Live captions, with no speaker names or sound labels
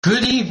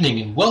Good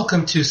evening and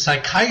welcome to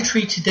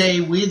Psychiatry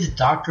Today with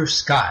Dr.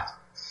 Scott.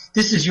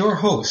 This is your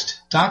host,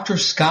 Dr.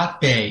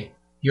 Scott Bay,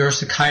 your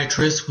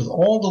psychiatrist with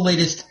all the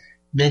latest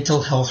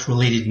mental health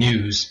related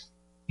news,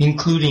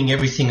 including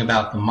everything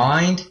about the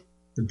mind,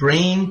 the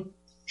brain,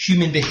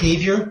 human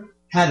behavior,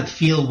 how to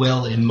feel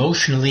well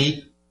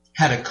emotionally,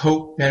 how to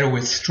cope better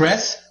with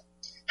stress,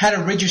 how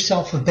to rid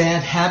yourself of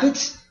bad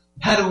habits,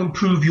 how to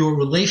improve your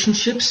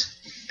relationships,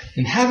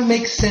 and how to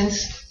make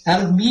sense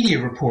out of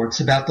media reports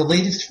about the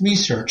latest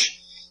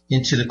research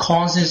into the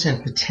causes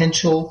and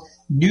potential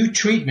new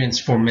treatments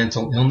for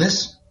mental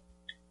illness.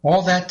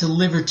 All that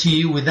delivered to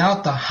you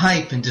without the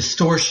hype and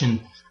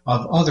distortion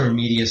of other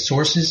media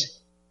sources,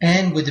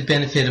 and with the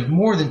benefit of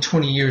more than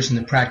 20 years in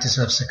the practice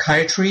of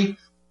psychiatry,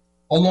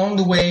 along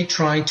the way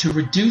trying to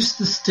reduce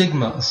the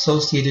stigma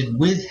associated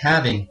with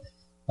having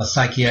a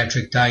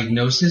psychiatric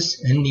diagnosis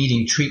and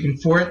needing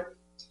treatment for it,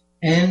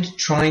 and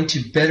trying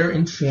to better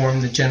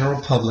inform the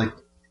general public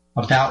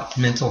about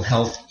mental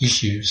health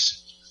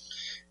issues.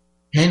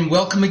 And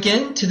welcome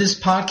again to this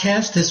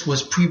podcast. This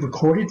was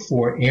pre-recorded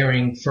for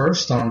airing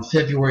first on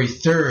February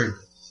 3rd,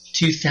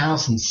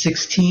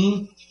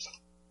 2016.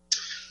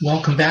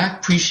 Welcome back.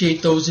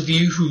 Appreciate those of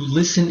you who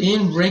listen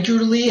in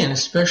regularly, and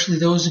especially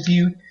those of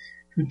you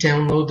who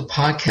download the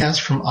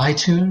podcast from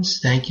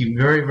iTunes. Thank you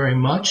very, very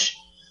much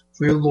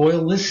for your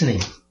loyal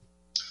listening.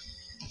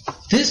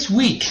 This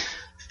week,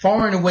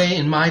 far and away,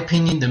 in my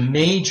opinion, the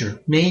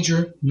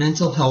major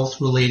mental health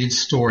related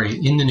story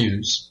in the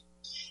news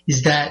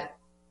is that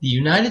the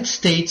United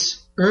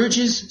States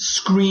urges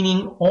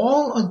screening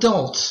all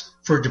adults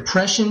for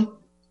depression,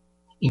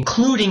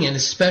 including and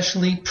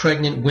especially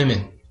pregnant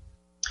women.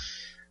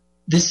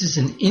 This is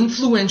an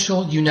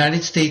influential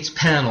United States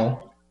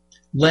panel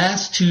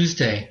last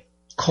Tuesday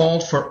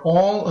called for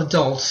all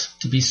adults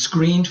to be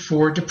screened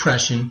for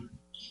depression,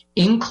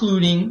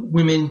 including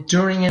women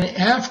during and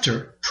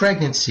after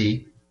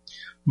pregnancy,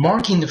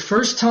 marking the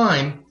first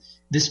time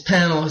this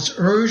panel has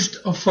urged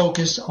a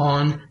focus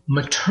on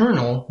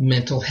maternal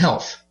mental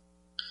health.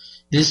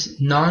 This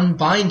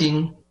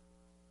non-binding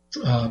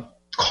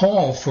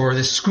call for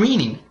the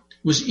screening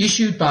was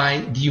issued by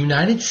the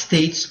United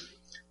States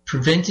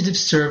Preventative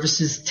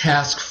Services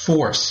Task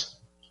Force,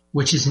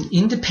 which is an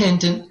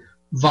independent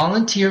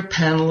volunteer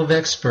panel of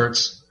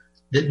experts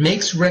that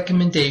makes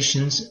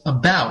recommendations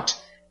about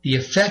the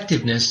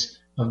effectiveness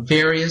of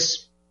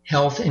various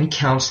health and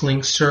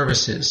counseling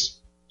services.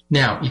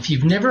 Now, if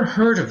you've never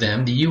heard of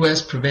them, the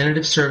U.S.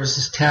 Preventative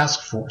Services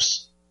Task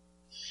Force,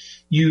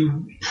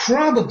 you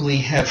probably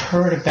have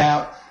heard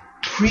about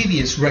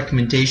previous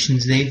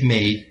recommendations they've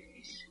made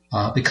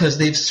because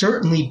they've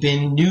certainly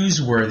been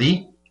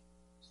newsworthy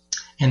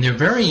and they're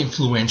very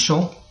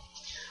influential.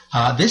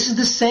 This is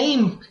the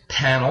same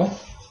panel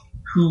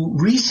who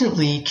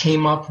recently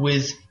came up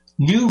with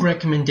new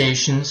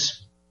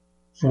recommendations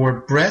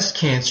for breast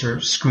cancer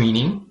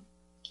screening,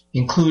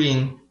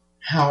 including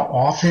how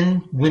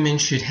often women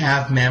should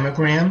have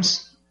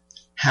mammograms,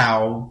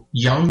 how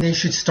young they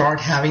should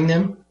start having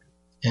them,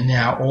 and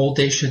how old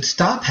they should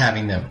stop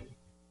having them.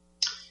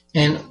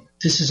 And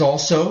this is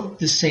also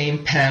the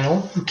same panel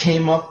who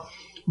came up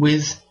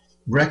with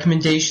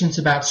recommendations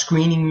about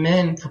screening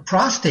men for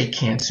prostate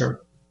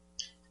cancer,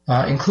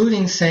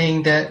 including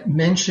saying that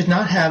men should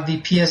not have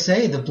the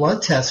PSA, the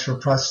blood test for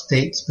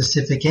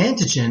prostate-specific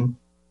antigen,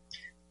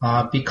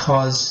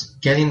 because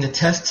getting the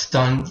tests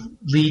done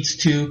leads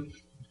to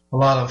a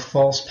lot of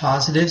false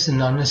positives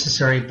and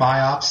unnecessary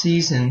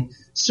biopsies and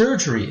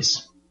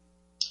surgeries.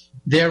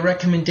 Their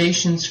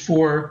recommendations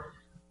for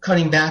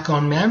cutting back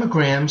on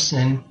mammograms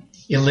and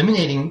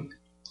eliminating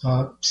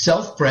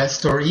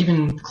self-breast or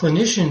even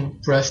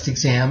clinician breast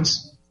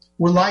exams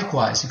were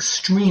likewise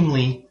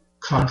extremely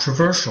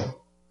controversial.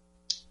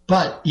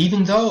 But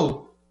even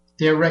though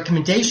their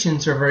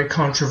recommendations are very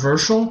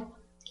controversial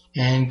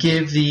and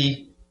give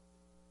the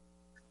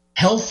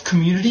health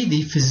community,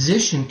 the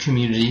physician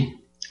community,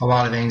 a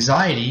lot of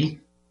anxiety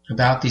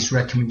about these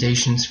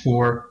recommendations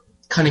for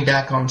cutting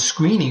back on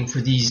screening for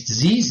these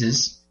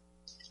diseases,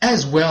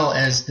 as well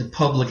as the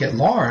public at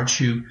large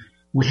who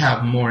would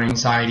have more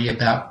anxiety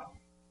about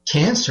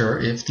cancer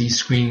if these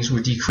screenings were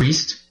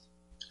decreased.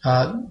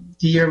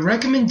 The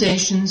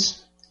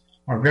recommendations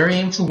are very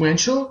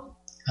influential,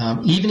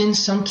 even in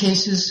some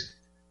cases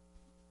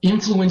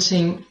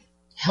influencing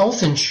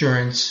health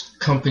insurance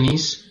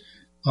companies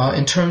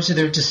in terms of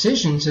their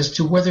decisions as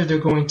to whether they're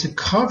going to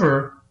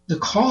cover the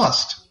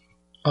cost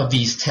of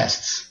these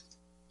tests.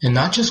 And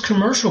not just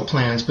commercial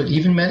plans, but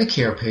even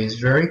Medicare pays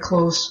very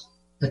close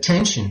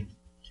attention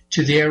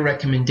to their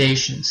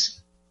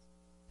recommendations.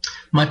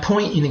 My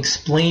point in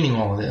explaining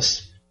all of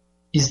this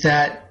is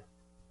that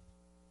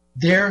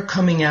they're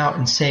coming out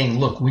and saying,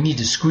 look, we need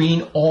to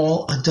screen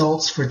all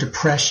adults for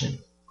depression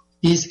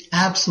is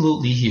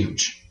absolutely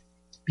huge,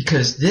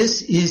 because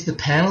this is the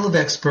panel of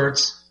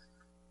experts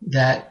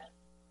that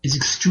is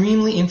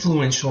extremely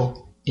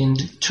influential in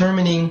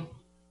determining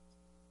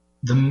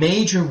the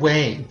major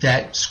way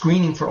that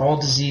screening for all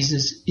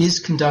diseases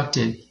is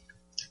conducted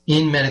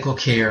in medical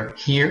care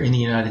here in the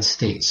United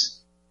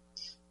States.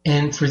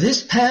 And for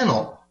this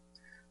panel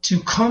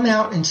to come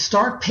out and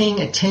start paying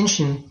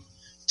attention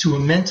to a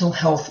mental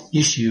health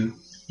issue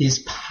is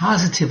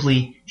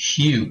positively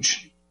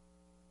huge.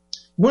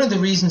 One of the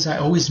reasons I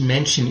always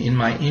mention in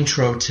my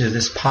intro to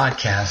this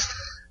podcast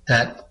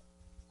that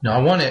I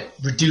want to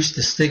reduce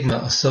the stigma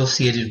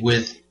associated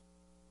with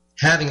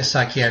having a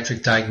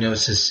psychiatric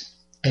diagnosis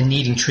and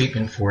needing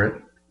treatment for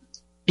it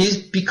is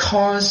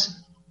because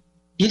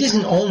it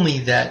isn't only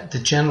that the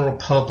general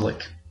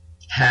public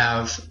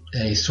have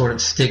a sort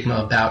of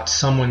stigma about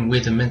someone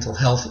with a mental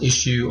health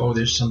issue. Oh,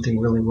 there's something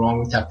really wrong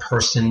with that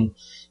person,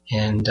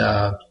 and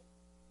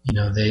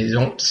they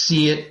don't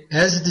see it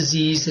as a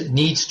disease that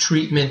needs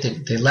treatment.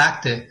 They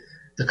lack the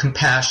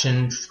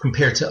compassion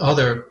compared to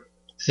other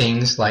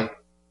things like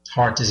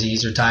heart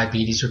disease or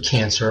diabetes or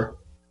cancer.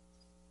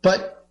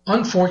 But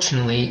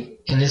unfortunately,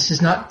 and this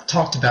is not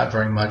talked about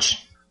very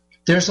much,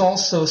 there's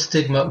also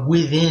stigma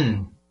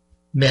within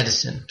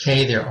medicine.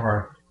 Okay, there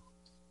are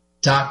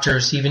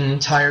doctors, even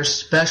entire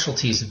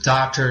specialties of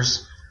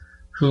doctors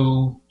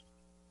who,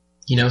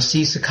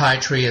 see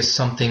psychiatry as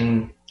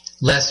something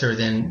lesser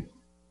than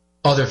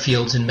other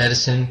fields in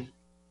medicine.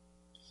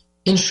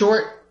 In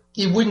short,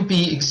 it wouldn't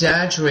be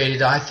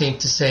exaggerated, I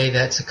think, to say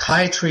that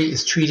psychiatry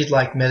is treated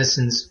like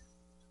medicine's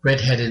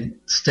redheaded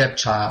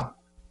stepchild,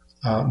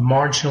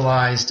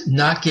 marginalized,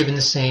 not given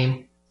the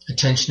same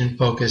attention and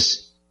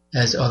focus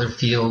as other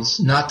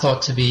fields, not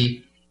thought to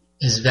be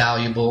as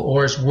valuable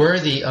or as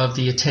worthy of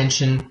the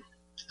attention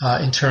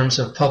in terms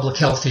of public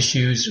health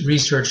issues,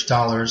 research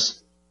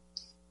dollars.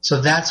 So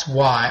that's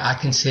why I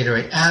consider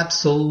it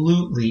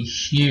absolutely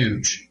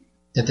huge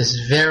that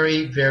this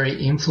very,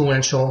 very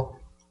influential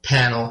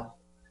panel,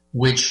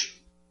 which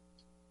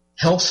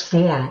helps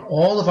form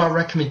all of our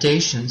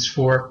recommendations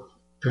for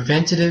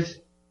preventative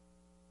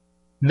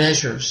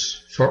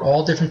measures for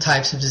all different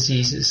types of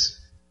diseases,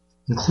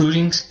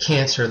 including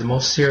cancer, the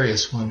most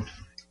serious one,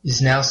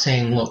 is now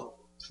saying, look,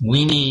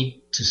 we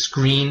need to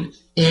screen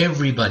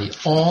everybody,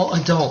 all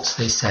adults,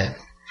 they said,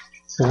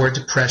 for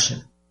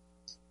depression.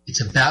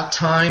 It's about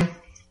time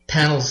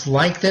panels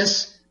like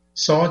this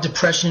saw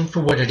depression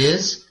for what it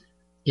is.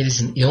 It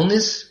is an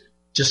illness,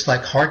 just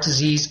like heart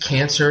disease,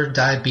 cancer,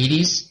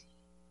 diabetes,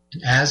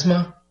 and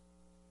asthma.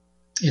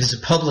 It is a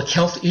public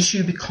health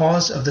issue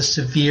because of the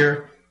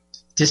severe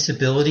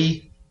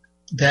disability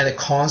that it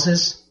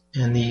causes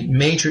and the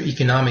major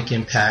economic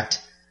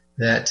impact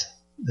that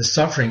the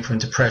suffering from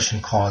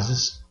depression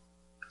causes.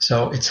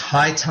 So it's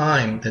high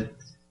time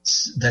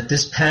that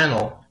this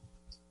panel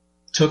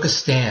took a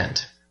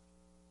stand.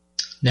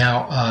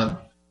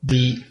 Now,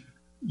 the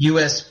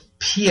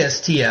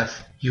USPSTF,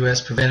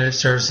 U.S. Preventative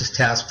Services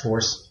Task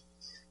Force,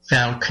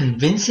 found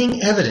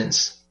convincing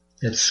evidence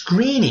that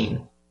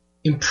screening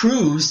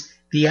improves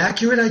the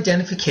accurate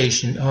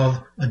identification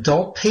of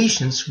adult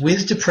patients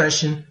with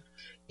depression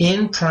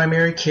in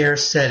primary care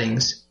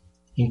settings,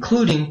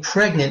 including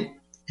pregnant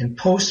and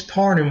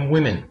postpartum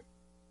women,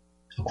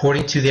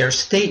 according to their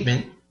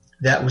statement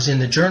that was in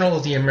the Journal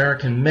of the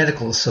American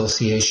Medical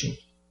Association.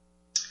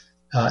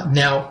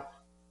 Now,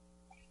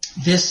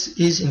 this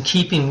is in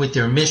keeping with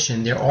their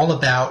mission. They're all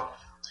about,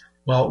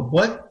 well,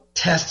 what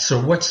tests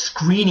or what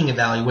screening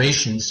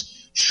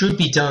evaluations should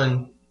be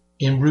done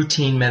in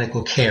routine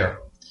medical care.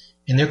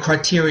 And their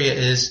criteria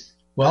is,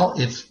 well,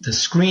 if the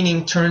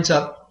screening turns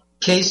up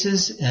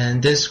cases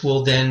and this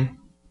will then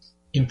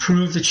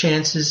improve the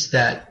chances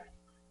that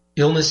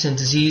illness and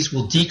disease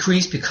will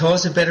decrease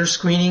because of better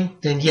screening,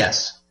 then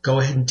yes, go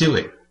ahead and do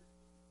it.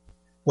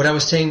 What I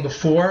was saying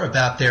before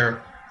about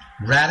their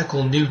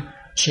radical new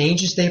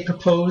changes they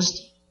proposed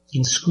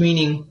in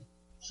screening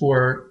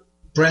for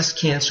breast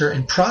cancer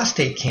and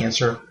prostate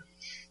cancer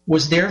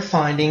was their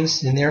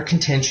findings and their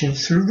contention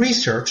through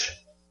research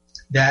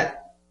that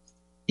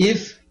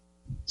if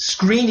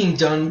screening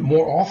done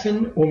more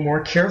often or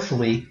more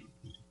carefully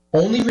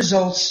only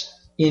results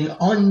in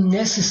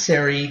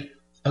unnecessary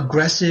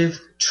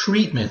aggressive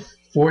treatment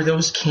for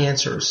those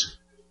cancers,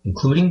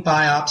 including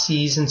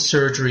biopsies and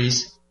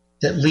surgeries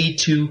that lead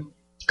to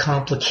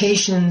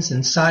complications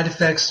and side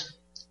effects,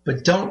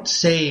 but don't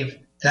save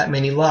that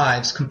many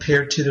lives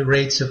compared to the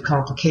rates of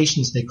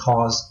complications they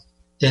cause,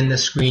 then the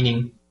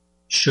screening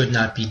should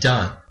not be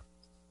done.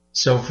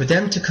 So for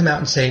them to come out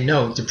and say,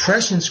 no,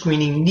 depression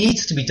screening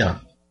needs to be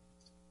done.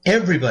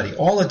 Everybody,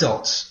 all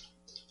adults.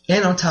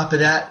 And on top of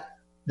that,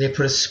 they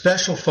put a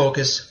special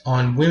focus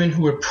on women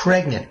who are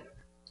pregnant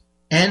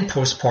and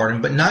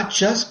postpartum, but not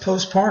just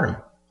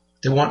postpartum.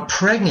 They want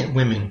pregnant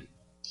women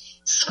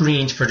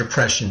screened for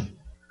depression,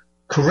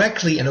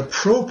 correctly and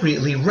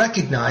appropriately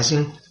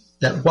recognizing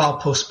that while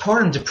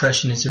postpartum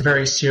depression is a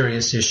very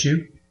serious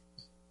issue,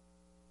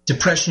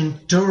 depression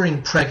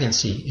during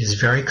pregnancy is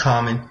very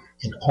common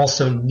and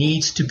also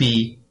needs to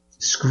be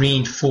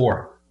screened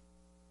for.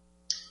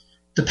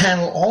 The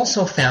panel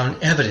also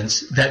found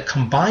evidence that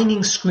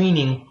combining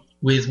screening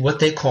with what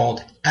they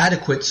called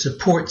adequate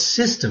support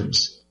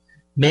systems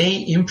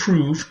may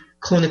improve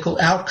clinical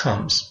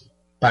outcomes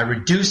by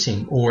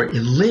reducing or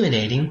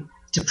eliminating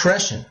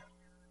depression.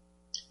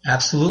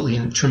 Absolutely,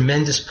 a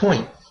tremendous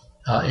point.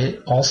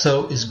 It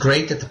also is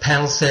great that the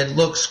panel said,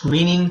 look,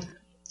 screening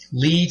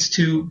leads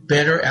to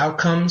better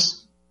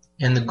outcomes,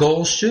 and the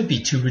goal should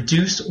be to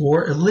reduce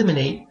or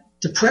eliminate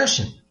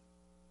depression.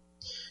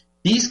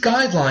 These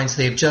guidelines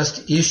they've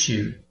just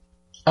issued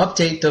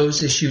update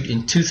those issued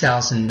in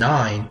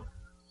 2009,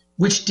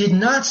 which did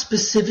not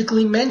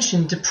specifically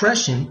mention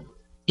depression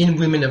in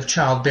women of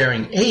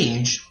childbearing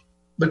age,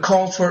 but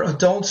called for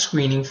adult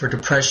screening for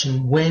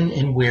depression when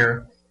and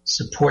where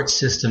support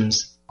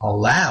systems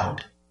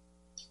allowed.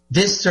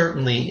 This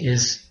certainly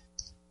is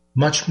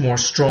much more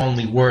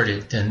strongly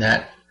worded than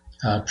that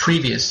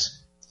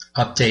previous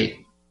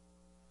update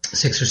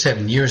 6 or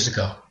 7 years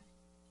ago.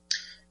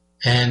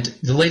 And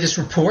the latest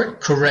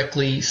report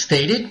correctly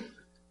stated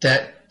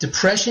that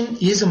depression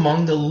is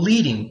among the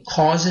leading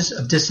causes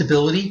of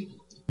disability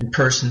in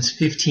persons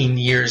 15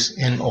 years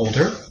and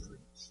older,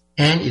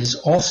 and it is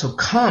also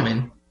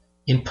common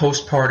in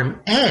postpartum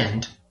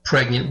and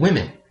pregnant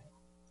women.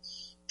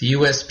 The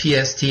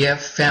USPSTF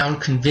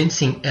found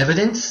convincing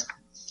evidence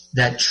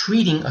that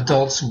treating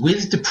adults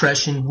with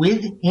depression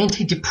with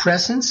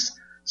antidepressants,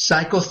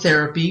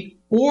 psychotherapy,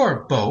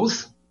 or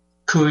both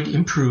could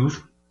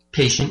improve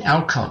patient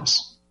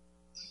outcomes.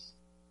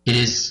 It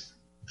is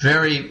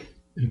very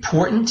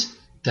important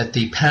that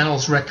the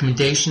panel's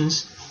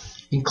recommendations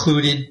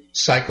included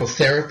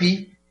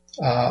psychotherapy.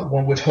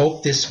 One would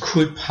hope this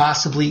could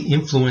possibly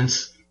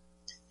influence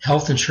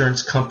health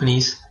insurance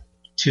companies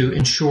to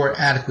ensure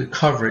adequate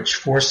coverage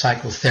for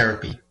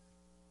psychotherapy.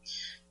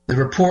 The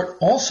report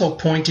also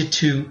pointed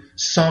to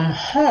some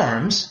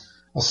harms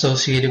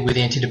associated with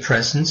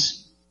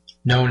antidepressants,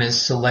 known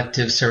as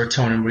selective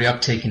serotonin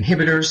reuptake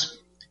inhibitors,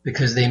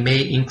 because they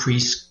may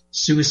increase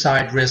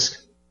suicide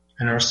risk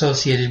and are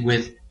associated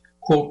with,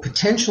 quote,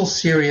 potential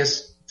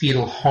serious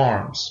fetal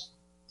harms.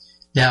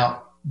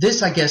 Now,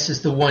 this, I guess,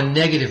 is the one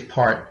negative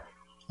part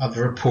of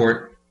the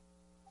report.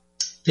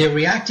 They're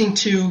reacting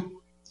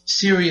to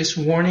serious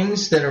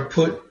warnings that are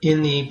put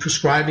in the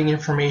prescribing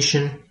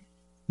information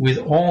with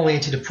all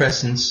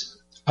antidepressants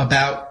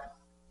about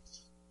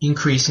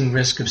increasing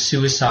risk of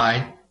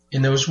suicide,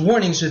 and those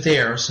warnings are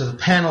there, so the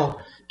panel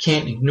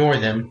can't ignore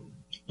them.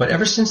 But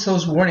ever since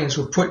those warnings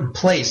were put in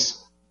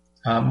place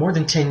more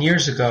than 10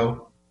 years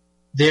ago,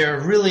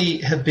 there really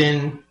have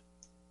been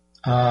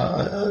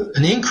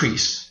an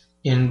increase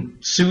in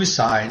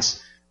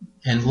suicides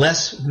and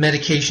less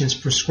medications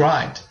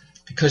prescribed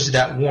because of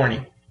that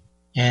warning.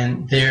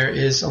 And there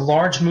is a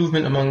large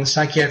movement among the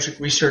psychiatric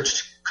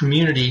research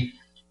community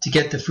to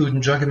get the Food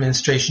and Drug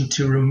Administration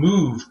to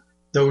remove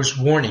those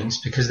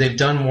warnings because they've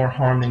done more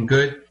harm than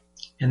good,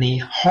 and the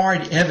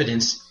hard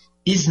evidence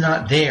is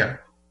not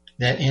there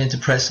that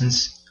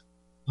antidepressants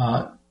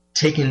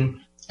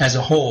taken as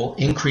a whole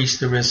increase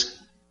the risk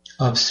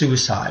of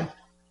suicide.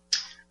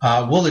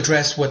 We'll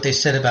address what they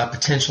said about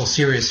potential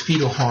serious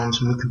fetal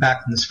harms when we come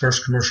back from this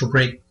first commercial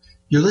break.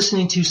 You're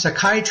listening to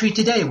Psychiatry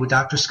Today with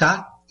Dr.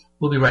 Scott.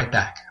 We'll be right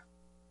back.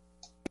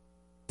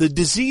 The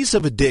disease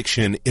of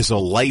addiction is a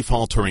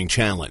life-altering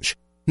challenge,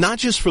 not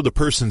just for the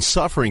person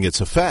suffering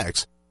its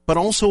effects, but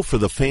also for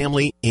the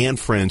family and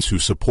friends who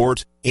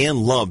support and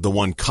love the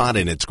one caught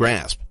in its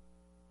grasp.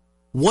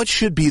 What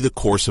should be the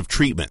course of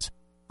treatment?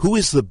 Who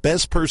is the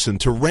best person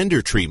to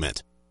render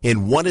treatment?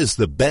 And what is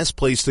the best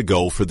place to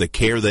go for the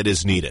care that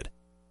is needed?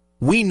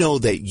 We know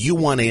that you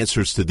want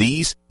answers to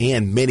these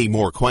and many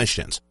more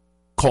questions.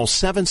 Call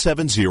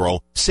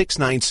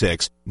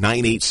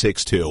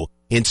 770-696-9862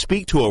 and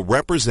speak to a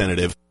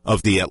representative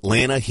of the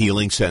Atlanta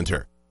Healing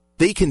Center.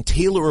 They can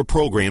tailor a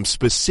program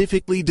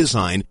specifically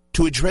designed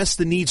to address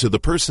the needs of the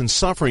person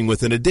suffering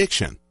with an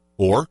addiction,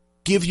 or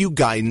give you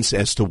guidance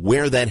as to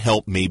where that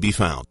help may be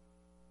found.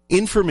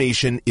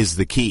 Information is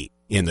the key,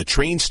 and the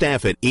trained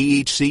staff at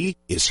AHC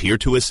is here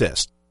to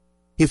assist.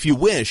 If you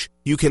wish,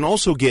 you can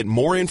also get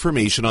more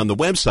information on the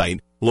website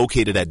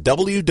located at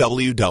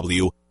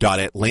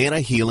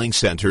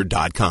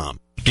www.atlantahealingcenter.com.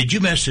 Did you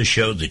miss a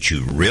show that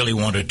you really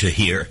wanted to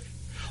hear?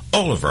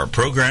 All of our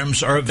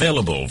programs are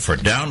available for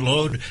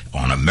download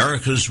on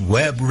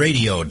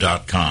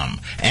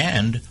americaswebradio.com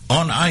and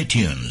on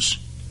iTunes.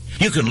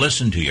 You can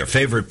listen to your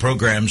favorite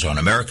programs on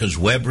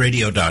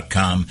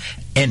americaswebradio.com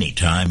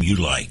anytime you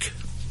like.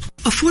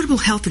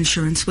 Affordable health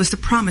insurance was the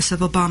promise of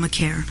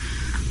Obamacare,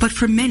 but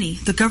for many,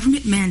 the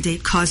government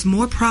mandate caused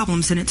more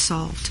problems than it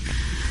solved.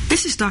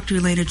 This is Dr.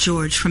 Elena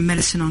George from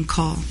Medicine on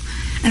Call,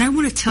 and I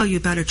want to tell you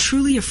about a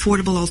truly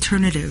affordable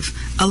alternative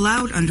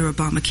allowed under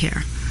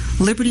Obamacare,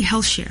 Liberty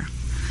HealthShare.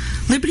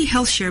 Liberty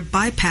HealthShare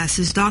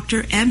bypasses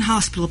doctor and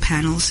hospital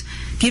panels,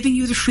 giving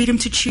you the freedom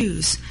to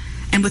choose.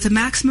 And with a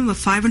maximum of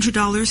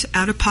 $500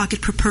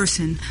 out-of-pocket per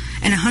person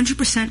and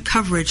 100%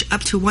 coverage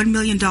up to $1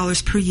 million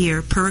per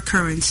year per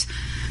occurrence,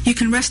 you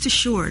can rest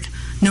assured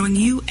knowing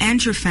you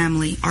and your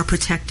family are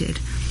protected.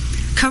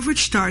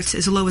 Coverage starts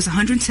as low as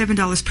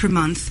 $107 per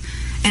month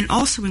and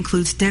also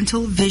includes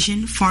dental,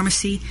 vision,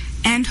 pharmacy,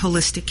 and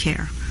holistic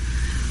care.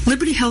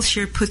 Liberty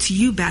HealthShare puts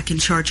you back in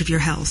charge of your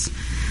health.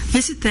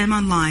 Visit them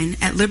online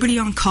at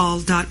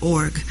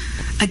libertyoncall.org.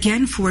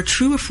 Again, for a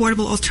true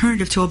affordable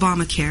alternative to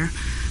Obamacare,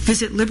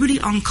 Visit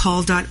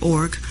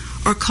libertyoncall.org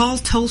or call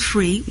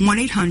toll-free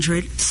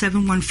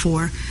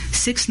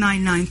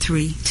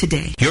 1-800-714-6993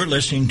 today. You're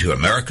listening to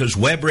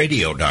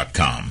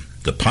AmericasWebRadio.com,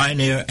 the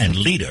pioneer and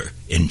leader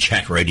in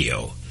chat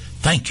radio.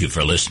 Thank you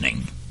for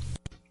listening.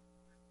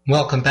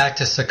 Welcome back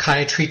to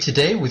Psychiatry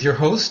Today with your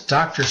host,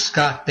 Dr.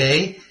 Scott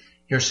Bay,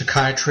 your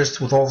psychiatrist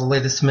with all the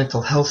latest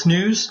mental health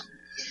news.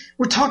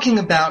 We're talking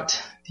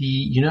about the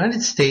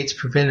United States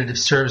Preventative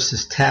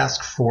Services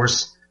Task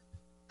Force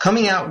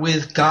coming out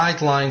with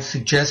guidelines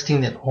suggesting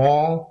that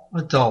all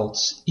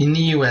adults in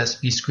the U.S.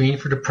 be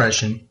screened for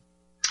depression,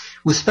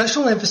 with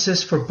special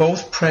emphasis for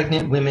both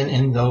pregnant women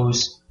and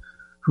those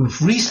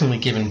who've recently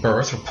given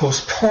birth or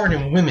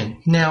postpartum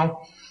women.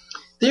 Now,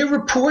 their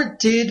report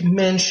did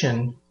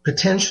mention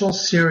potential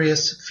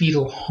serious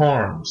fetal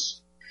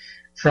harms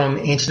from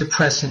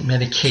antidepressant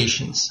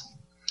medications.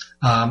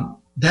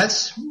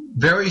 That's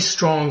very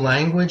strong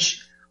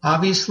language,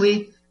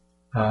 obviously.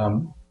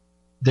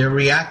 They're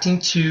reacting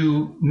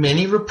to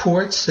many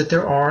reports that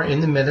there are in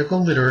the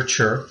medical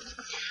literature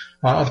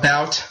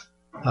about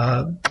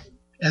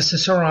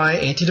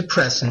SSRI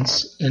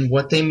antidepressants and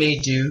what they may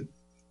do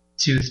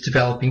to the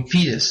developing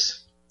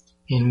fetus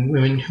in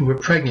women who are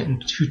pregnant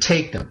and who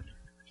take them.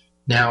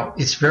 Now,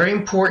 it's very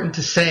important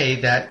to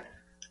say that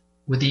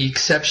with the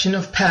exception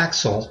of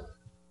Paxil,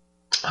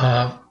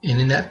 and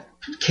in that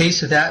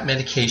case of that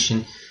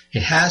medication,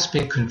 it has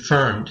been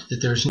confirmed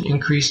that there's an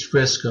increased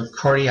risk of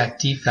cardiac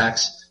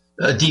defects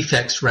in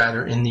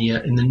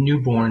the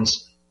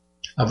newborns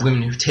of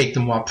women who take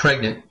them while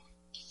pregnant.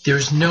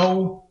 There's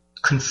no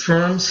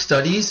confirmed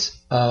studies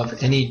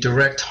of any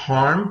direct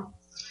harm.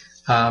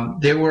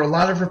 There were a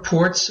lot of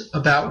reports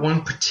about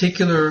one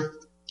particular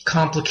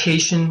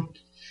complication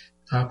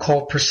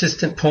called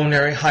persistent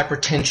pulmonary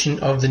hypertension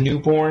of the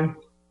newborn,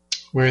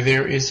 where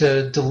there is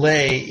a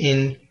delay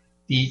in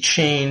the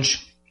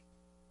change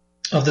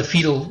of the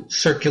fetal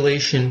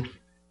circulation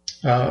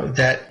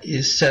that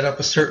is set up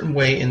a certain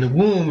way in the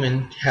womb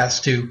and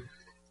has to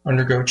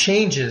undergo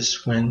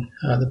changes when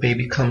the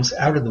baby comes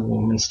out of the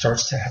womb and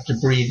starts to have to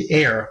breathe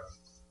air.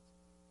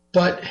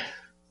 But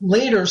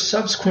later,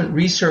 subsequent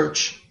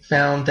research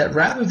found that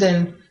rather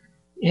than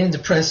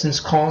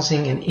antidepressants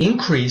causing an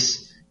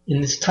increase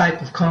in this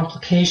type of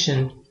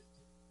complication,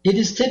 it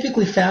is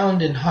typically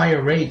found in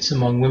higher rates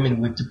among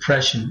women with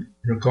depression,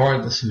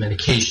 regardless of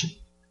medication.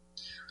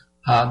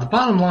 The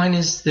bottom line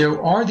is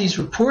there are these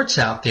reports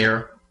out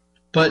there,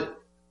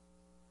 but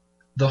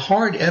the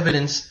hard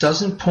evidence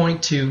doesn't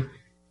point to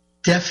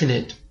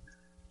definite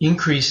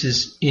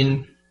increases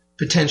in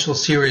potential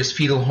serious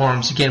fetal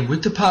harms, again,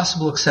 with the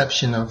possible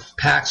exception of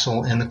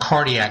Paxil and the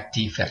cardiac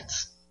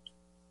defects.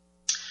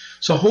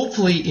 So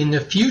hopefully in the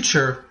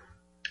future,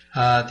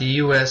 the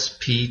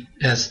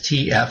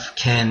USPSTF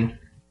can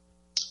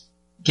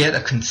get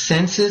a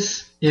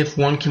consensus, if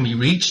one can be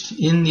reached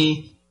in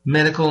the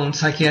medical and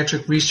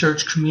psychiatric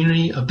research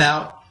community,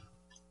 about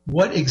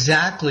what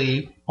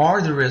exactly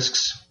are the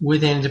risks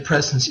with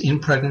antidepressants in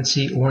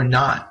pregnancy or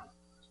not.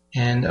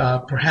 And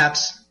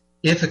perhaps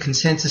if a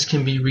consensus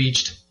can be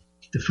reached,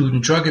 the Food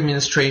and Drug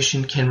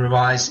Administration can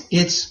revise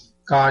its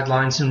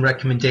guidelines and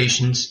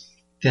recommendations,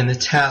 then the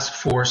task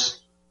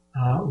force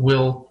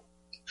will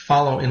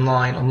follow in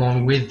line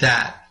along with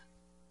that.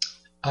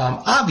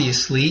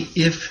 Obviously,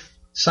 if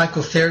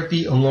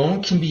psychotherapy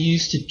alone can be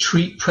used to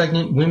treat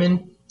pregnant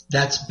women,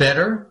 that's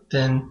better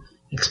than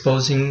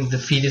exposing the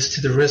fetus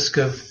to the risk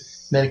of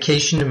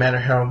medication, no matter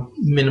how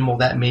minimal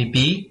that may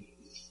be.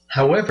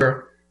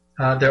 However,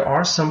 there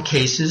are some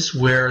cases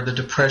where the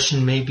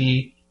depression may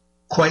be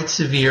quite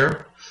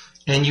severe,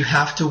 and you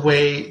have to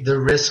weigh the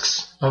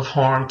risks of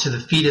harm to the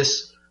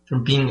fetus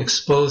from being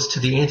exposed to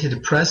the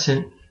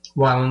antidepressant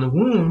while in the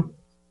womb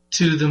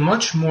to the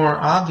much more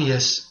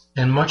obvious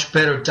and much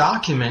better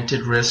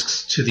documented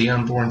risks to the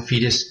unborn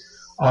fetus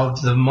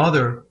of the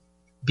mother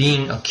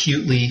being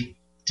acutely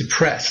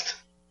depressed.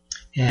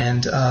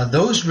 And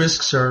those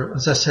risks are,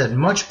 as I said,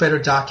 much better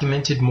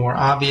documented, more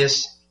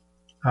obvious.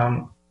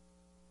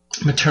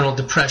 Maternal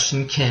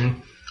depression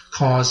can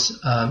cause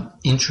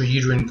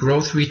intrauterine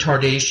growth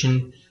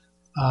retardation.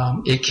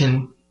 It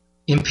can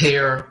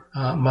impair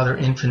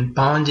mother-infant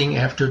bonding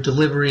after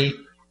delivery,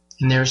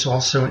 and there's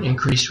also an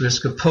increased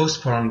risk of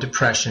postpartum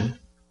depression.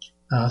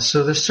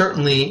 So there's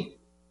certainly,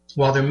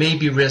 while there may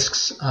be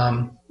risks,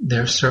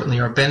 there certainly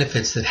are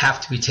benefits that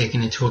have to be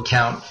taken into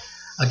account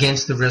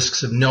against the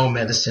risks of no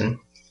medicine,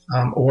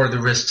 or the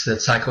risks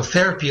that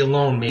psychotherapy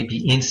alone may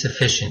be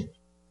insufficient.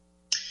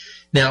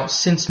 Now,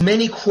 since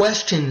many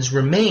questions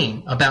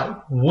remain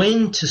about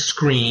when to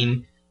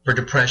screen for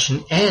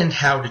depression and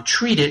how to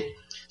treat it,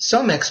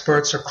 some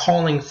experts are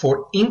calling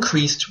for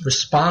increased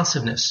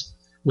responsiveness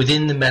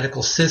within the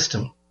medical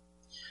system.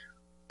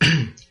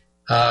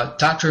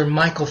 Dr.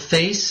 Michael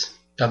Thase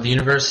of the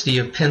University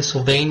of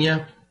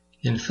Pennsylvania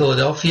in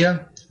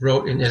Philadelphia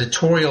wrote an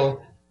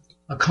editorial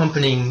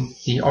accompanying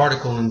the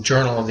article in the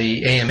Journal of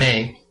the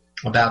AMA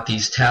about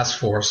these task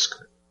force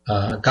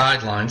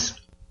guidelines.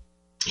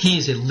 He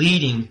is a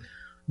leading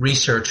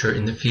researcher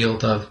in the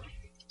field of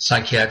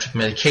psychiatric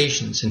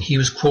medications. And he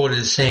was quoted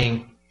as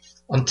saying,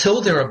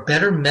 "Until there are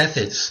better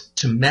methods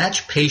to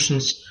match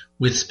patients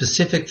with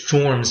specific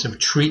forms of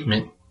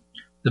treatment,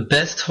 the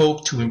best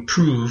hope to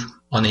improve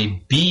on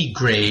a B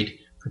grade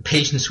for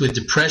patients with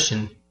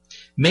depression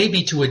may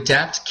be to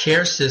adapt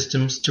care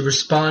systems to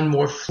respond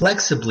more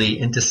flexibly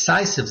and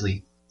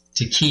decisively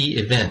to key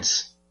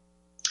events."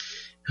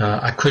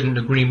 I couldn't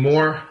agree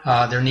more.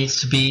 There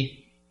needs to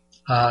be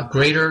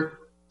greater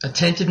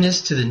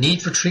attentiveness to the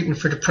need for treatment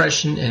for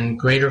depression and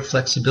greater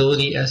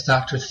flexibility, as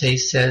Dr.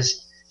 Thais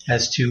says,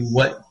 as to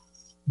what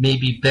may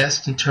be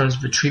best in terms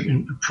of a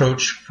treatment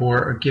approach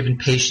for a given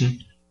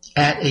patient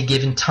at a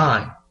given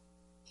time.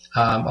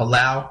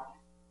 Allow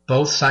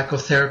both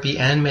psychotherapy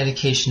and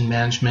medication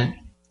management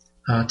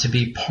to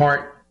be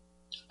part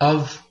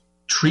of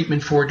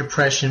treatment for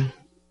depression.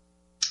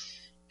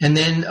 And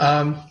then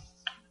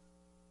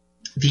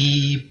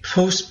the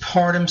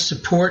Postpartum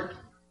Support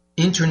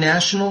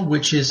International,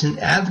 which is an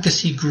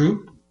advocacy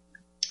group,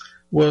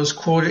 was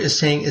quoted as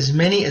saying as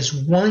many as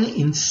 1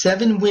 in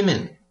 7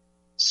 women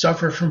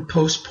suffer from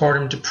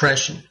postpartum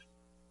depression.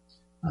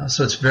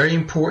 So it's very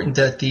important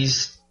that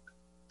these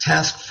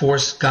task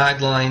force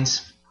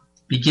guidelines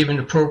be given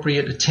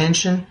appropriate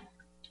attention.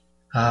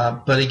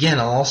 But again,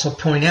 I'll also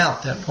point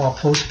out that while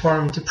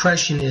postpartum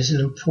depression is an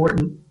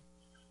important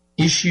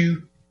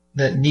issue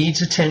that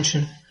needs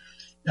attention,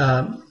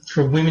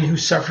 for women who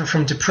suffer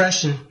from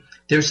depression,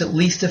 there's at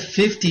least a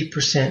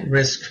 50%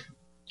 risk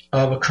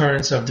of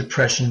occurrence of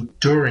depression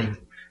during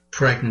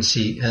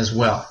pregnancy as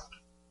well.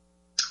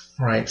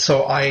 All right,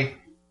 so I'm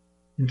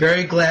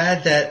very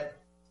glad that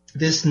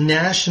this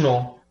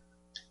national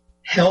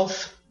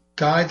health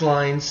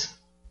guidelines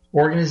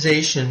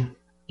organization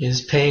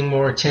is paying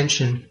more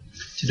attention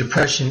to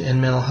depression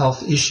and mental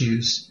health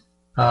issues.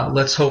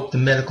 Let's hope the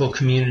medical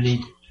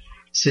community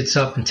sits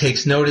up and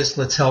takes notice.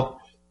 Let's help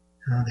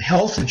the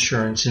health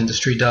insurance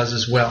industry does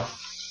as well.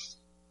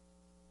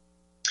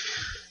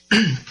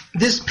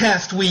 This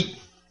past week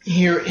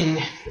here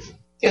in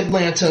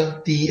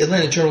Atlanta, the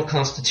Atlanta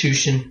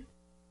Journal-Constitution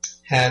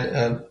had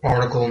an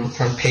article on the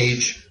front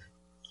page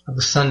of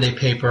the Sunday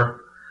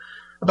paper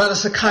about a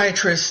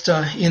psychiatrist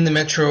in the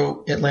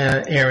metro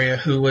Atlanta area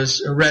who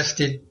was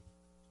arrested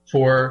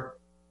for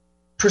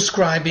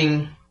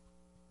prescribing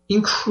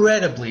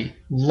incredibly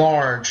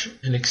large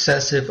and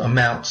excessive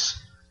amounts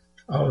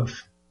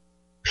of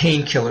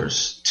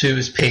painkillers to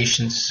his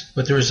patients,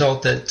 with the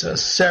result that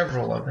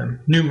several of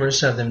them,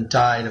 numerous of them,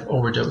 died of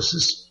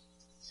overdoses.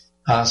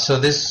 So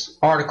this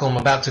article I'm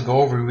about to go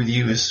over with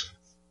you is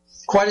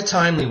quite a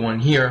timely one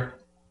here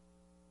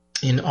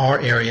in our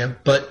area,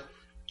 but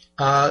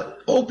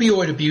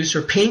opioid abuse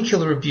or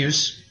painkiller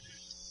abuse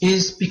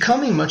is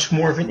becoming much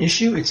more of an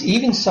issue. It's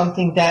even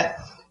something that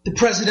the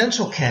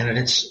presidential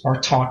candidates are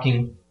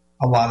talking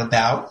a lot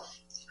about.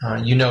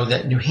 You know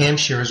that New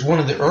Hampshire is one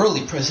of the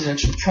early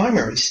presidential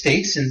primary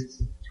states, and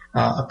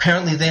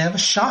apparently they have a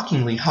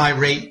shockingly high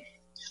rate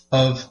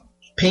of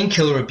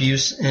painkiller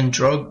abuse and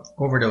drug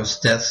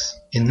overdose deaths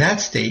in that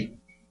state.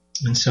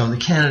 And so the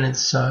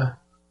candidates,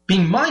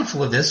 being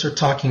mindful of this, are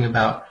talking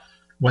about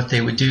what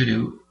they would do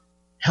to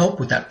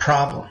help with that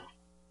problem.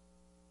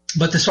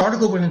 But this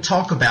article we're going to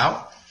talk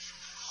about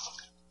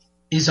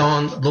is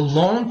on the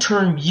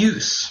long-term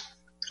use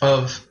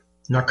of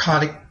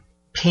narcotic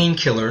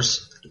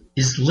painkillers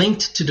is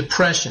linked to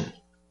depression.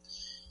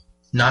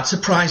 Not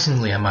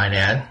surprisingly, I might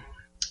add,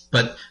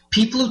 but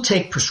people who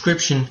take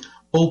prescription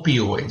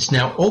opioids.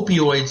 Now,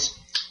 opioids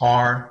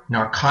are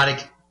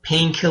narcotic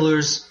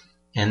painkillers,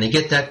 and they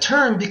get that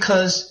term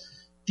because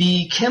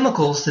the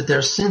chemicals that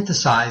they're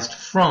synthesized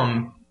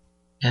from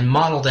and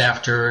modeled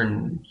after,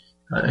 and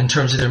in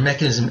terms of their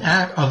mechanism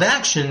of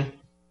action,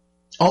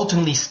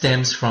 ultimately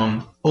stems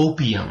from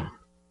opium,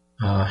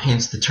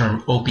 hence the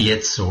term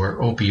opiates or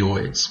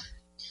opioids.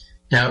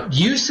 Now,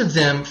 use of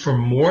them for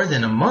more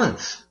than a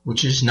month,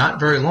 which is not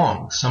very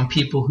long. Some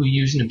people who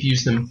use and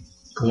abuse them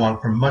go on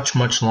for much,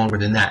 much longer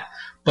than that.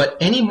 But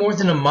any more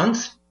than a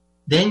month,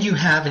 then you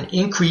have an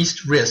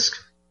increased risk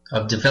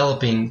of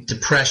developing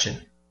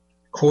depression,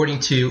 according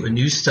to a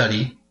new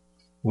study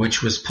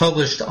which was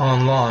published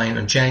online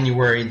on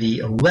January the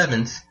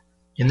 11th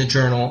in the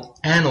journal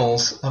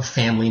Annals of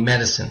Family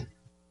Medicine.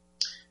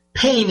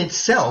 Pain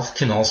itself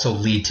can also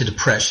lead to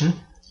depression,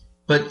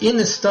 but in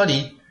the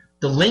study,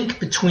 the link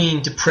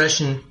between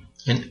depression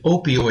and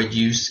opioid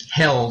use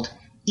held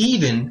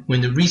even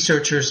when the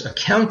researchers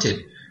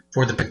accounted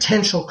for the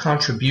potential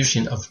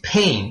contribution of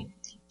pain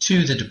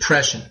to the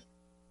depression.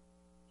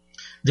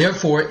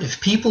 Therefore, if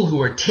people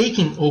who are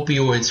taking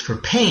opioids for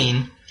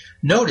pain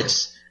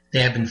notice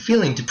they have been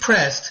feeling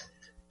depressed,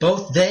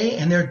 both they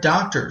and their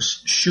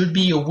doctors should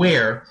be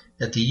aware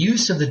that the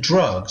use of the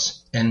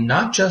drugs, and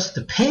not just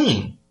the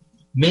pain,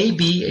 may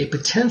be a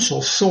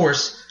potential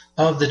source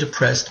of the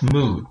depressed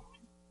mood.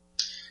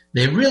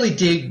 They really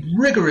dig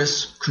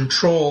rigorous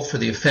control for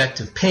the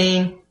effect of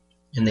pain,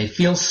 and they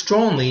feel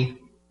strongly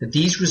that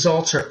these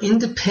results are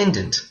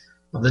independent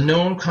of the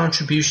known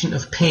contribution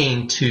of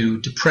pain to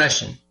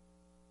depression.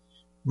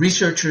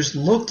 researchers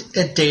looked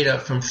at data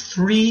from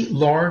 3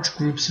 large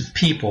groups of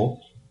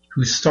people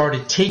who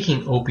started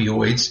taking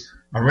opioids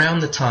around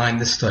the time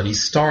the study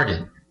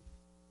started.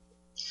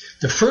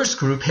 The first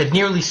group had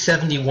nearly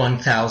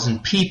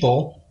 71,000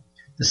 people,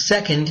 the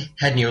second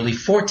had nearly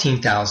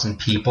 14,000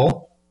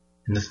 people,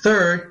 and the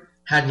third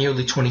had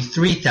nearly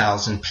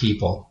 23,000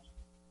 people.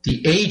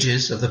 The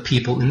ages of the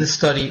people in the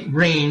study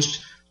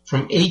ranged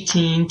from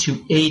 18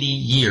 to 80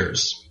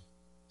 years.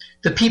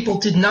 The people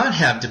did not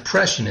have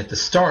depression at the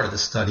start of the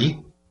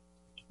study.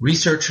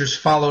 Researchers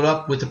followed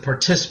up with the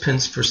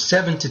participants for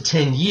 7 to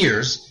 10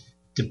 years,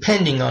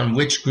 depending on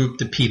which group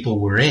the people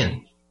were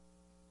in.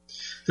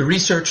 The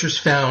researchers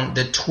found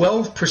that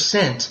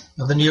 12%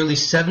 of the nearly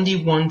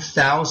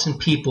 71,000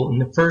 people in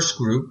the first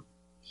group,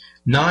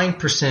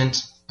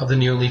 9% of the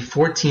nearly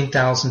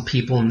 14,000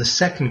 people in the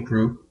second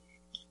group,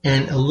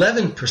 and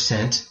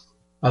 11%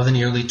 of the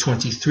nearly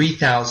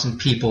 23,000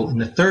 people in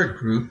the third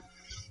group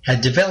had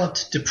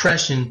developed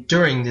depression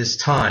during this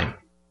time.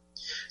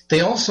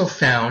 They also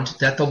found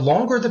that the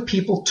longer the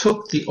people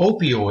took the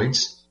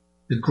opioids,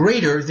 the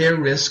greater their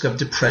risk of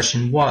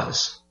depression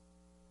was.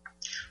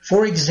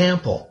 For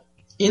example,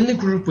 in the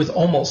group with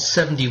almost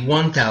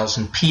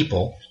 71,000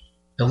 people,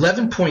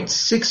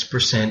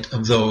 11.6%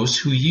 of those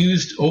who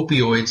used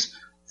opioids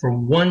for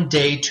 1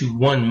 day to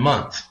 1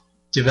 month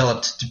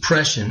developed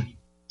depression,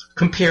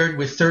 compared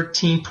with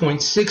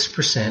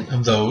 13.6%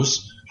 of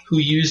those who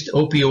used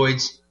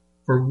opioids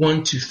for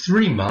 1 to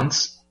 3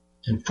 months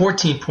and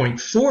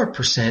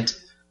 14.4%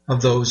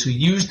 of those who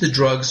used the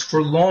drugs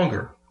for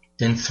longer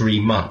than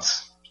 3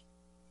 months.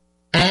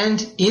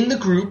 And in the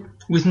group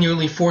with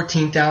nearly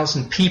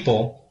 14,000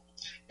 people,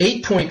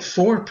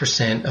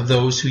 8.4% of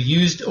those who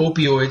used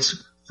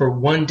opioids for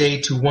 1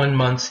 day to 1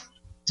 month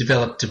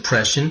developed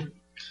depression,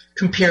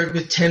 compared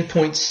with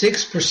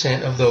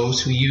 10.6% of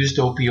those who used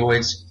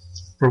opioids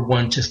for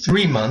 1 to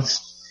 3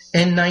 months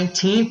and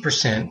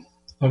 19%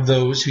 of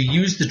those who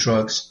used the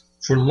drugs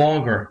for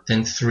longer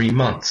than 3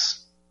 months.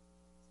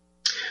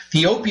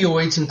 The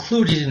opioids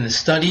included in the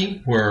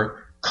study were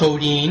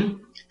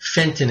codeine,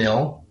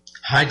 fentanyl,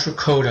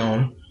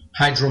 hydrocodone,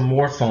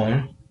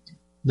 hydromorphone,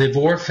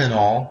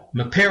 livorphenol,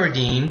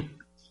 meperidine,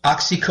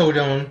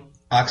 oxycodone,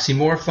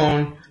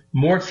 oxymorphone,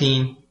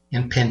 morphine,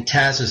 and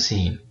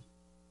pentazocine.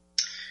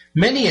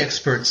 Many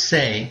experts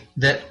say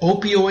that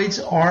opioids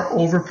are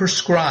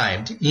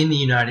overprescribed in the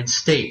United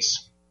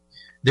States.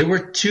 There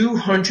were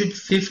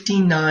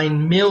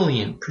 259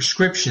 million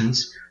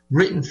prescriptions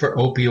written for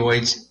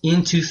opioids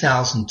in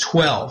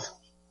 2012,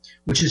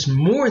 which is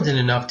more than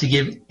enough to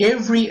give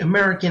every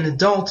American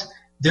adult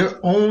their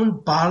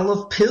own bottle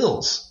of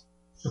pills,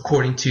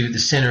 according to the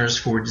Centers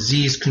for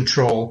Disease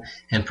Control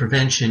and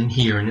Prevention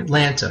here in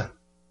Atlanta.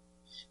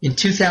 In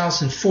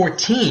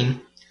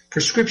 2014,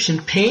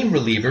 prescription pain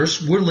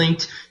relievers were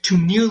linked to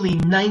nearly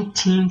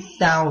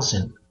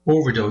 19,000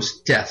 overdose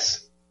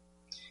deaths.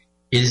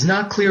 It is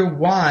not clear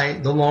why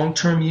the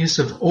long-term use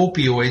of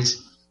opioids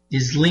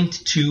is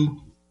linked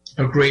to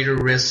a greater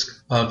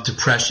risk of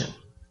depression,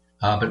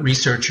 but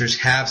researchers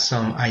have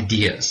some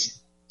ideas.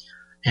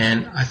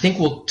 And I think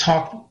we'll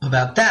talk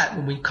about that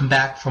when we come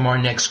back from our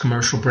next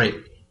commercial break.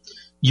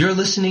 You're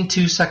listening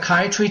to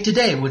Psychiatry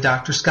Today with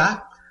Dr.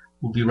 Scott.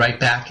 We'll be right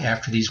back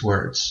after these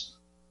words.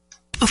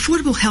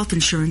 Affordable health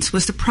insurance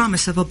was the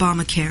promise of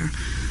Obamacare,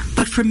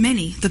 but for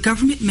many, the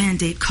government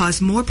mandate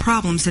caused more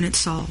problems than it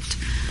solved.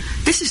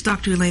 This is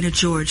Dr. Elena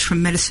George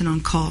from Medicine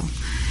on Call,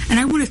 and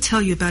I want to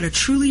tell you about a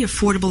truly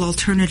affordable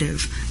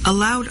alternative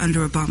allowed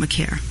under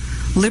Obamacare,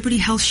 Liberty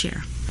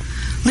HealthShare.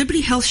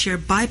 Liberty HealthShare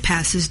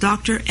bypasses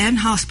doctor and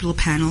hospital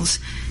panels,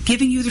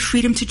 giving you the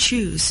freedom to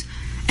choose.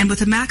 And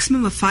with a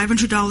maximum of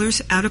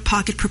 $500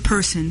 out-of-pocket per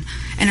person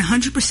and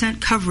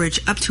 100%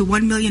 coverage up to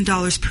 $1 million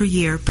per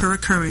year per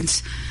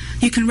occurrence,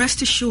 you can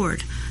rest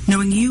assured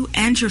knowing you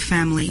and your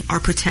family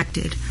are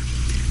protected.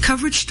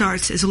 Coverage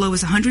starts as low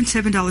as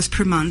 $107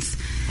 per month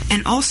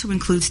and also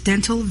includes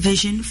dental,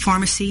 vision,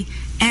 pharmacy,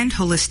 and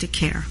holistic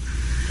care.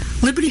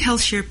 Liberty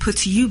HealthShare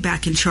puts you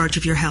back in charge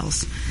of your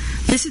health.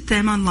 Visit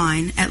them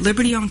online at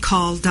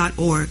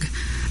libertyoncall.org.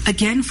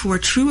 Again, for a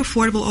true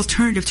affordable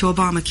alternative to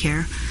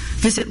Obamacare,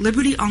 visit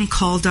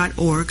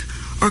libertyoncall.org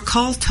or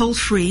call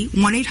toll-free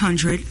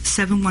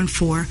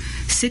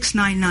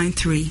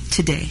 1-800-714-6993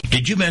 today.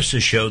 Did you miss a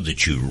show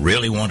that you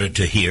really wanted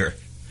to hear?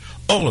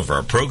 All of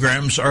our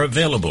programs are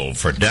available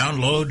for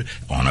download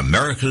on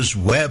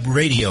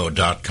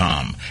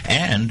americaswebradio.com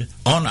and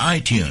on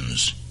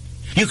iTunes.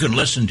 You can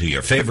listen to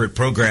your favorite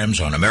programs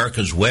on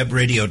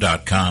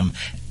americaswebradio.com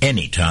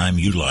anytime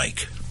you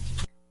like.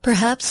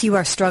 Perhaps you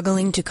are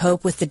struggling to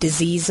cope with the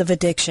disease of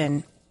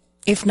addiction.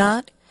 If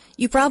not,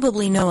 you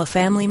probably know a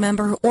family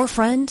member or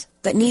friend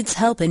that needs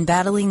help in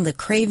battling the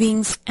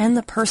cravings and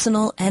the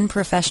personal and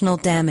professional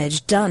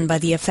damage done by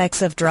the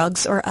effects of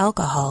drugs or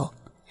alcohol.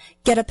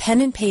 Get a pen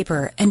and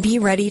paper and be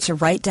ready to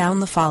write down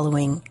the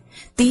following.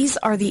 These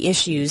are the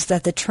issues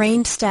that the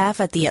trained staff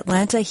at the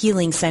Atlanta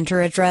Healing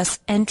Center address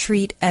and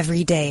treat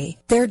every day.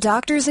 Their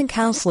doctors and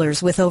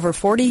counselors with over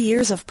 40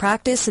 years of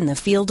practice in the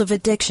field of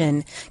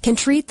addiction can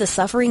treat the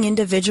suffering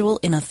individual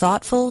in a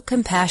thoughtful,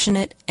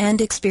 compassionate,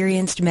 and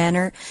experienced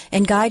manner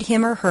and guide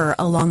him or her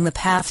along the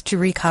path to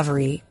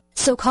recovery.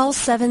 So call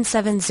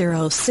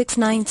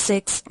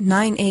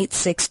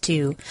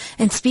 770-696-9862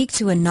 and speak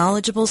to a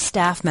knowledgeable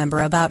staff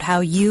member about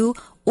how you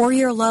or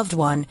your loved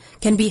one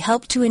can be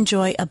helped to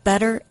enjoy a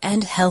better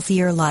and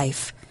healthier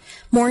life.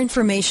 More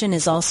information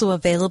is also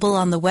available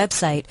on the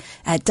website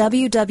at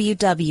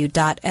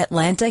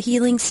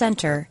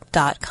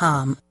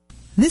www.atlantahealingcenter.com.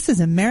 This is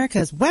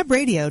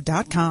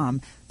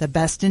americaswebradio.com, the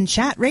best in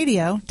chat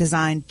radio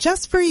designed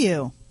just for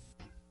you.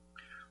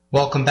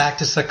 Welcome back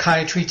to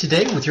Psychiatry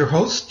Today with your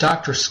host,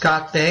 Dr.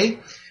 Scott Bay,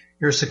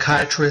 your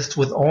psychiatrist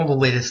with all the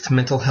latest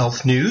mental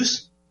health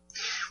news.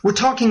 We're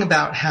talking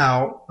about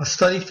how a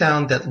study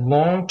found that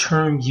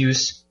long-term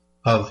use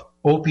of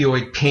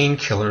opioid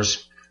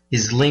painkillers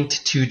is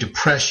linked to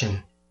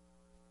depression.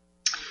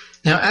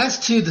 Now, as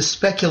to the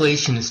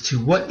speculation as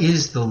to what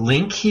is the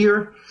link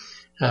here,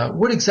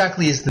 what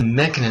exactly is the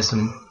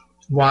mechanism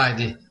why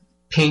the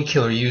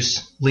painkiller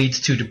use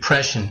leads to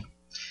depression?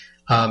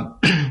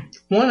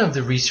 One of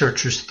the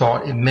researchers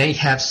thought it may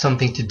have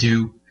something to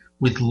do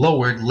with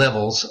lowered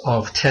levels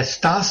of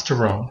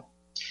testosterone.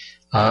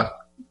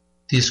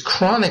 This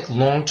chronic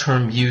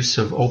long-term use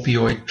of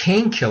opioid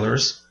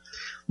painkillers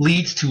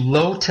leads to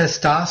low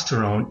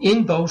testosterone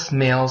in both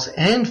males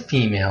and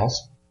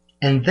females,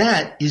 and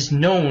that is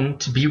known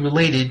to be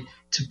related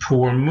to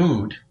poor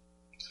mood.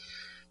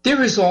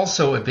 There is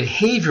also a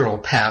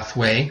behavioral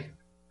pathway,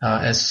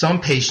 as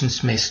some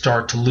patients may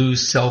start to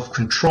lose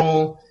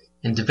self-control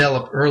and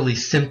develop early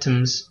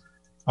symptoms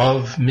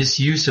of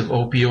misuse of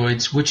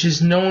opioids, which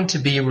is known to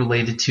be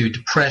related to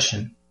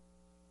depression.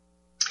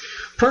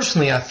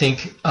 Personally, I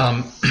think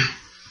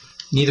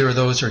neither of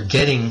those are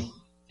getting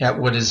at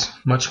what is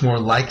much more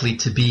likely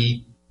to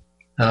be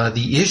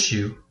the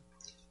issue.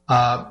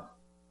 The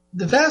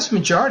vast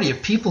majority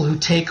of people who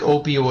take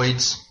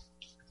opioids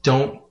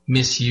don't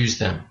misuse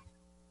them.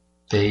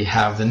 They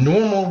have the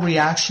normal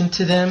reaction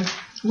to them,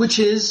 which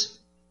is,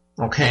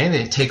 okay,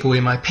 they take away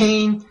my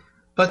pain,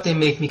 but they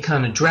make me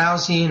kind of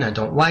drowsy, and I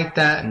don't like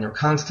that, and they're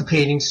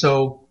constipating,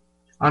 so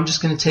I'm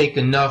just going to take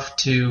enough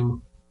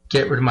to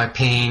get rid of my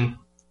pain,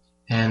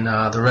 and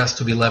the rest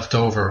will be left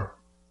over,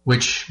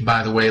 which,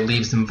 by the way,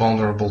 leaves them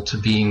vulnerable to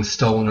being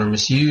stolen or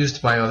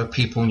misused by other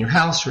people in your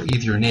house or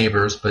either your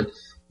neighbors, but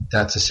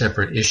that's a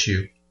separate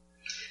issue.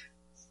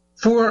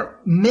 For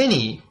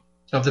many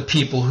of the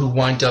people who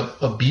wind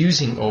up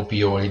abusing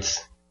opioids,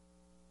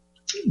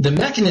 the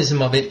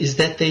mechanism of it is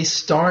that they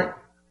start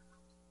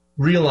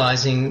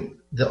realizing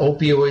the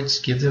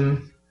opioids give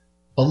them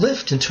a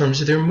lift in terms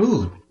of their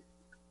mood.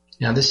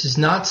 Now, this is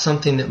not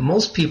something that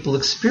most people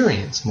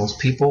experience. Most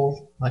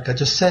people, like I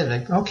just said,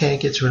 like, okay,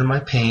 it gets rid of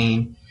my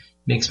pain,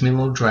 makes me a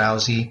little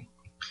drowsy.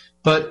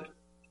 But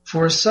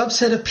for a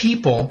subset of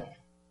people,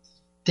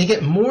 they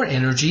get more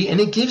energy, and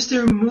it gives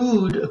their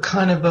mood a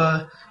kind of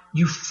a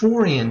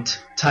euphoriant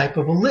type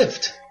of a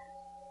lift.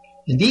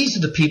 And these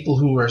are the people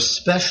who are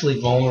especially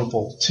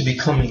vulnerable to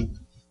becoming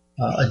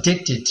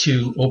addicted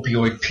to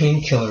opioid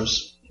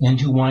painkillers and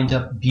who wind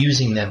up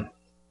abusing them.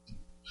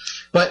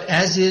 But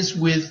as is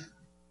with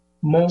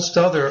most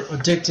other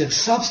addictive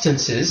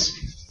substances,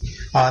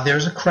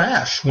 there's a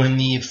crash when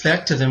the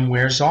effect of them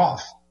wears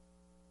off.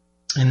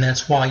 And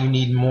that's why you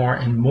need more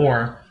and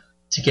more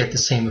to get the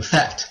same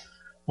effect,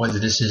 whether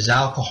this is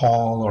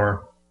alcohol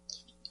or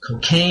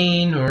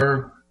cocaine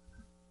or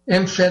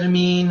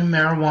amphetamine,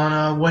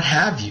 marijuana, what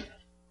have you.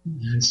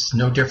 It's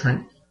no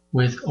different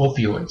with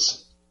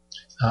opioids.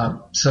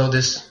 So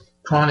this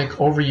chronic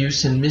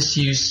overuse and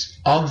misuse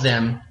of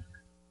them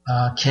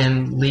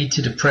can lead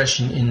to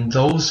depression in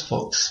those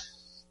folks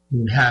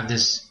who have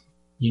this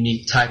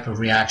unique type of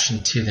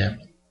reaction to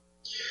them.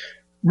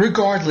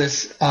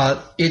 Regardless,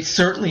 it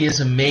certainly is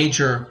a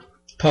major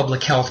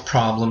public health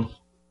problem.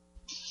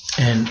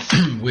 And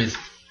with,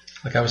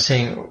 like I was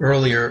saying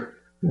earlier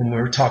when we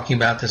were talking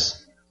about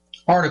this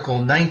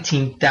article,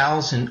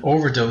 19,000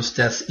 overdose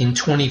deaths in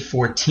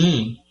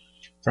 2014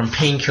 from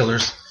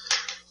painkillers.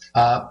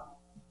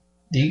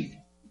 The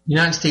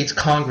United States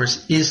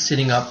Congress is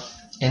sitting up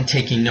and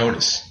taking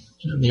notice.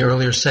 In the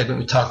earlier segment,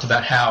 we talked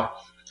about how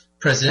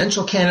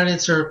presidential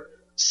candidates are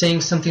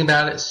saying something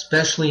about it,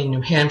 especially in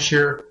New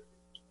Hampshire.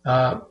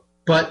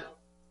 But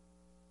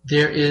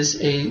there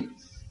is a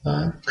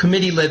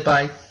committee led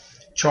by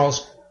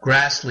Charles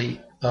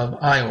Grassley of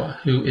Iowa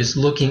who is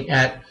looking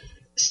at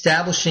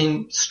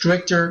establishing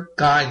stricter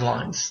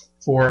guidelines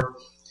for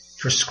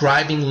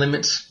prescribing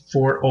limits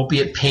for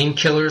opiate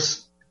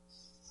painkillers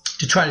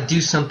to try to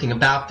do something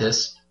about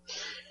this.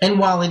 And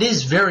while it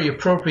is very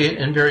appropriate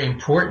and very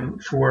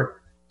important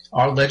for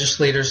our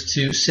legislators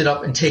to sit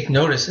up and take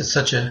notice at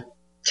such a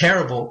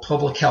terrible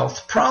public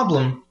health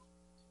problem,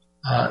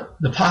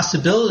 the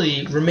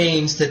possibility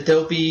remains that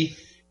there'll be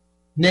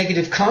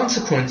negative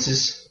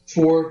consequences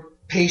for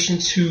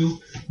patients who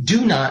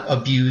do not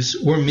abuse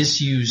or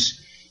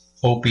misuse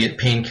opiate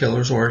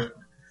painkillers or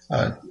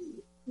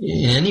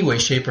in any way,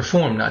 shape, or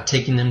form, not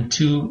taking them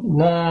too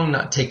long,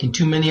 not taking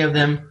too many of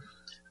them.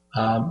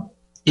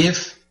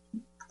 If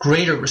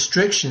greater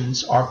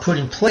restrictions are put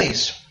in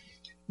place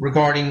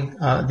regarding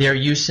their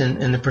use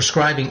and the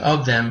prescribing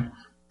of them,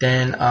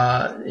 then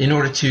in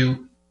order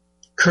to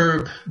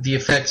curb the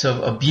effects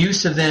of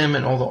abuse of them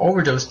and all the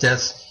overdose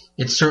deaths,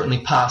 it's certainly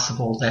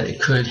possible that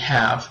it could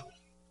have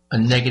a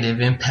negative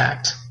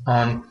impact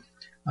on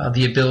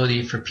the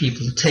ability for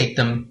people to take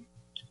them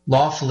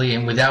lawfully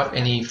and without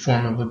any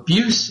form of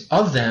abuse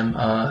of them.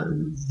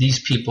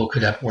 These people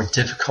could have more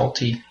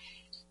difficulty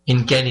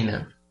in getting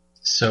them.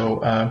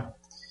 So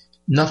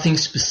nothing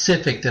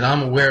specific that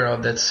I'm aware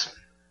of that's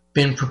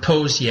been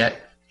proposed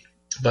yet,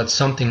 but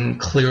something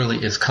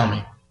clearly is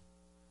coming.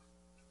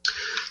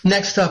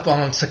 Next up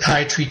on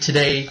Psychiatry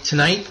Today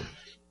tonight,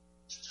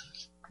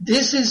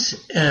 this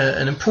is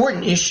an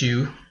important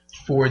issue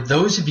for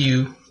those of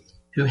you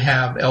who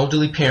have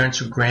elderly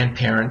parents or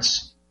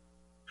grandparents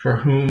for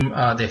whom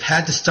they've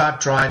had to stop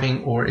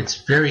driving, or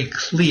it's very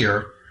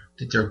clear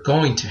that they're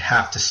going to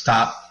have to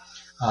stop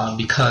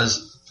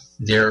because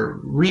their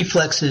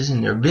reflexes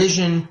and their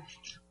vision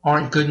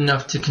aren't good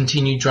enough to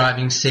continue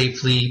driving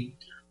safely,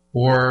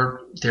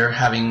 or they're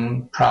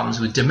having problems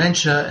with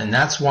dementia, and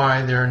that's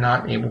why they're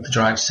not able to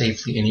drive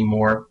safely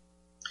anymore.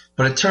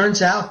 But it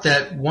turns out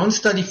that one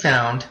study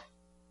found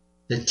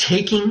that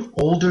taking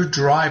older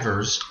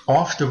drivers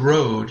off the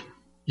road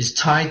is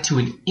tied to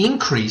an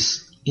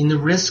increase in the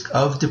risk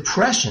of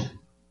depression.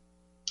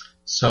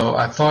 So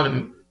I thought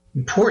it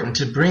important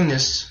to bring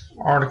this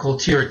article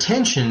to your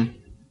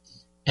attention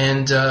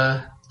and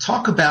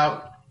talk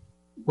about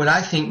what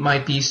I think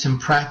might be some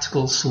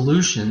practical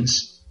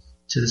solutions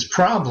to this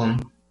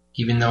problem,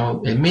 even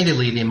though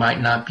admittedly they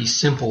might not be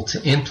simple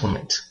to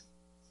implement.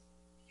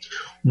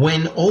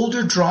 When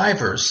older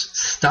drivers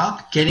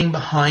stop getting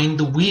behind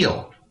the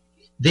wheel,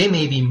 they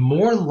may be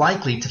more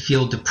likely to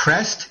feel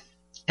depressed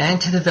and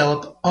to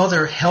develop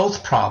other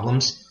health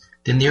problems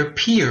than their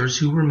peers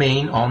who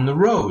remain on the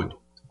road,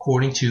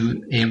 according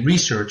to a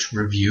research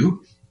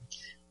review.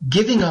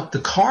 Giving up the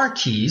car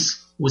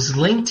keys was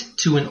linked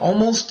to an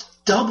almost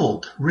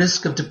doubled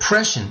risk of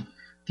depression,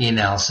 the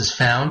analysis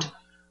found,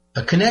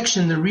 a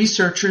connection the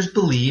researchers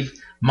believe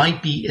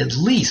might be at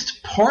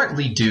least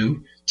partly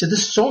due to the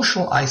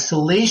social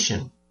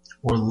isolation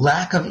or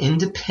lack of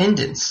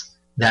independence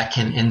that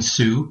can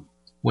ensue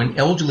when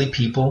elderly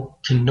people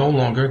can no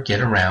longer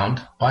get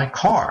around by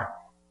car.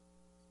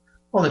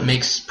 Well, it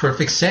makes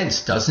perfect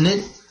sense, doesn't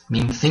it? I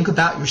mean, think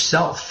about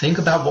yourself. Think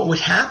about what would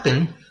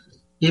happen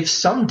if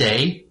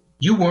someday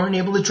you weren't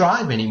able to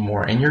drive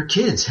anymore and your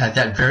kids had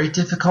that very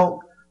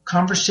difficult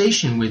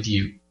conversation with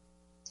you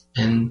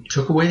and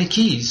took away the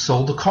keys,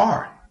 sold the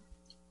car.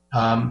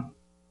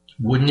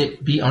 Wouldn't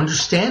it be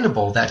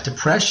understandable that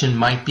depression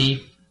might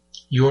be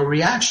your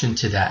reaction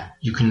to that?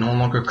 You can no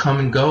longer come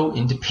and go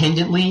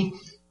independently.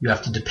 You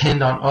have to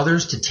depend on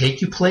others to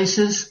take you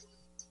places.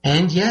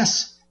 And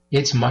yes,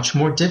 it's much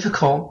more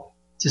difficult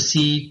to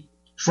see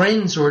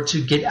friends or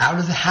to get out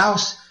of the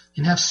house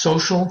and have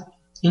social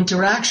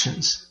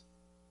interactions.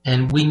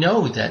 And we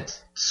know that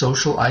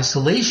social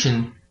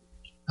isolation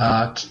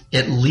at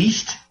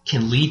least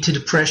can lead to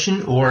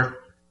depression, or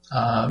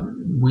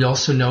we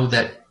also know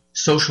that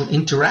social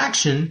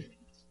interaction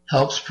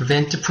helps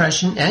prevent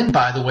depression and,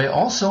 by the way,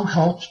 also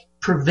helps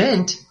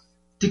prevent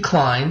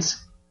declines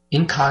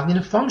in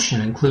cognitive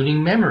function,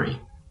 including memory.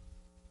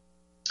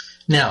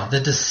 Now, the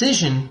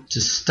decision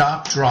to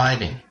stop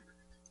driving,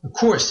 of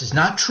course, is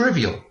not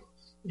trivial.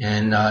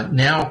 And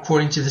now,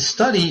 according to the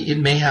study, it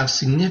may have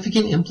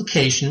significant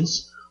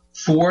implications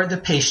for the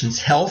patient's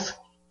health,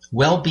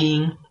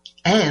 well-being,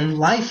 and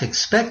life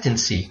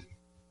expectancy.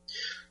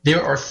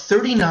 There are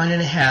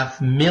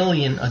 39.5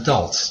 million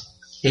adults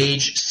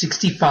age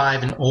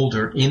 65 and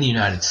older in the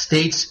United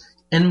States,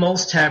 and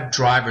most have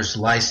driver's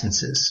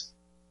licenses.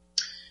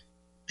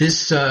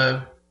 This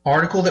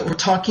article that we're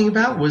talking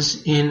about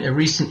was in a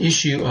recent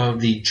issue of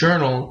the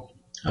Journal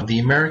of the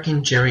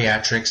American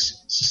Geriatrics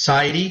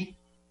Society.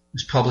 It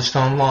was published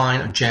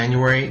online on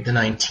January the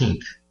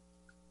 19th.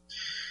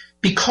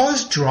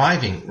 Because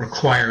driving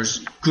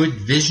requires good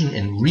vision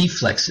and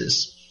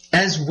reflexes,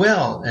 as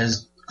well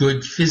as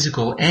good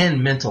physical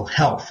and mental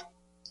health,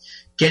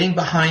 getting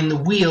behind the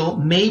wheel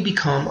may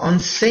become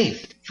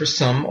unsafe for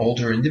some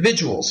older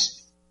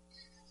individuals.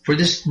 For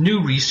this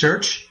new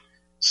research,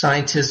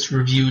 scientists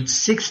reviewed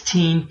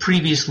 16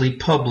 previously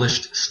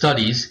published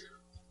studies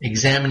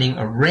examining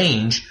a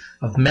range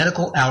of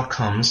medical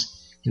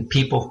outcomes in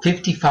people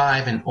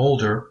 55 and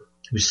older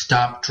who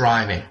stopped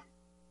driving.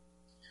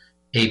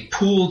 A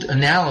pooled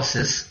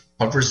analysis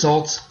of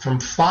results from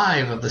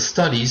 5 of the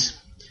studies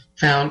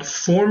found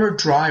former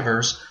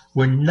drivers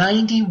were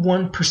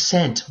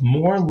 91%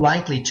 more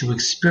likely to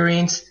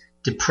experience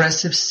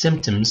depressive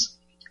symptoms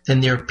than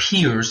their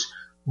peers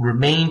who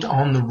remained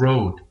on the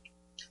road.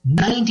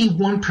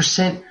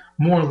 91%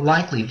 more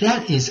likely.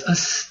 That is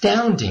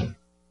astounding.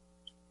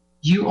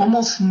 You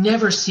almost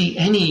never see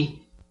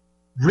any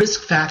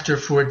risk factor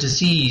for a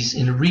disease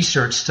in a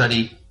research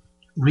study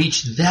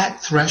reached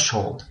that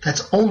threshold,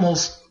 that's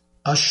almost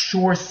a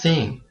sure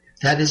thing.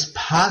 That is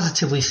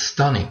positively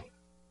stunning.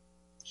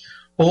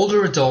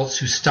 Older adults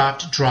who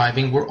stopped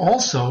driving were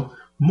also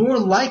more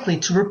likely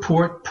to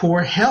report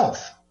poor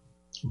health,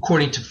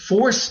 according to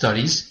 4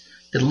 studies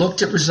that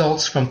looked at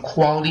results from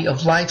quality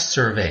of life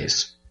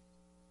surveys.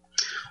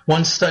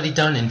 One study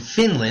done in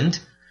Finland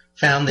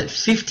found that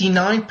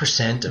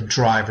 59% of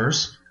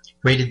drivers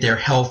rated their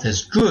health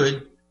as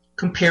good,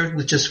 compared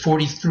with just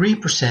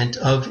 43%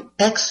 of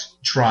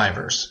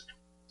ex-drivers.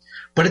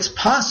 But it's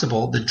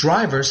possible the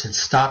drivers had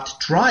stopped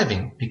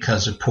driving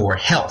because of poor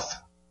health.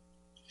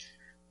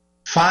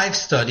 5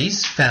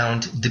 studies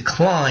found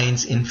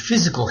declines in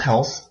physical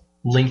health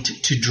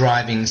linked to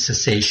driving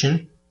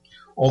cessation,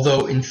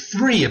 although in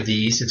 3 of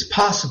these it's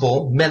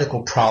possible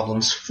medical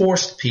problems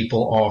forced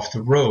people off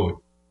the road.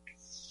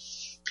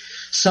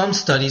 Some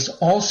studies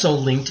also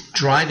linked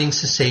driving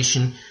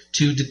cessation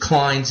to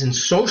declines in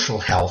social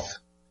health,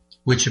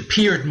 which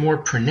appeared more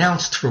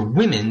pronounced for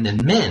women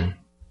than men.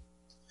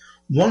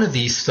 One of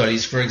these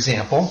studies, for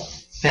example,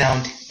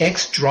 found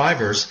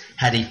ex-drivers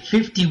had a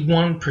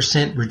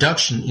 51%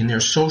 reduction in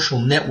their social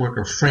network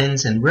of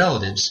friends and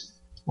relatives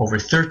over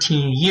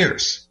 13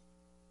 years.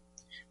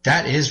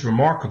 That is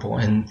remarkable,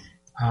 and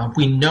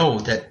we know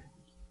that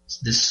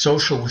this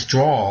social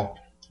withdrawal,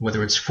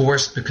 whether it's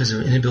forced because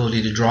of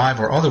inability to drive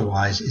or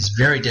otherwise, is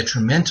very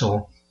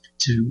detrimental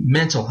to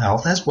mental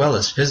health as well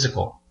as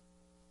physical.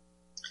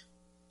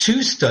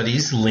 2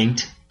 studies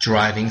linked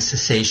driving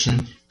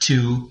cessation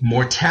to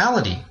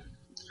mortality.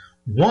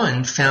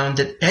 One found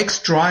that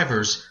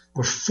ex-drivers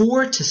were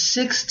 4 to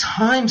 6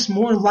 times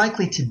more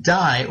likely to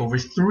die over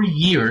 3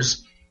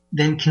 years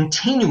than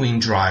continuing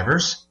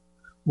drivers,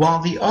 while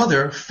the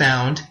other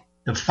found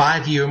the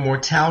 5-year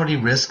mortality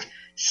risk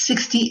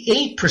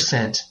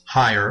 68%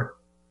 higher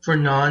for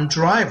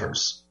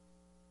non-drivers.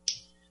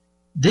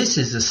 This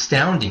is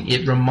astounding.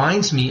 It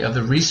reminds me of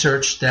the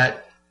research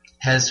that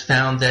has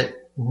found that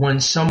when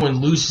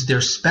someone loses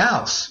their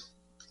spouse,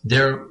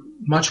 they're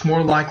much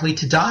more likely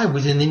to die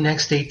within the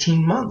next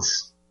 18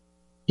 months.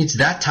 It's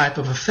that type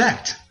of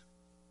effect.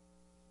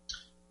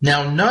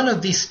 Now, none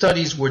of these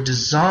studies were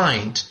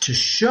designed to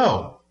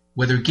show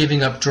whether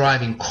giving up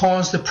driving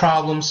caused the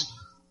problems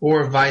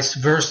or vice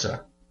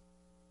versa.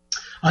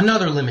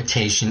 Another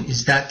limitation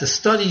is that the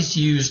studies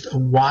used a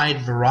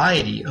wide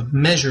variety of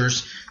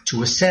measures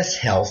to assess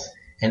health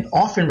and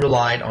often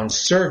relied on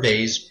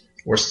surveys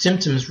or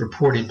symptoms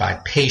reported by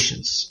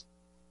patients.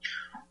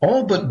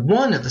 All but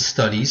one of the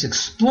studies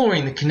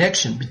exploring the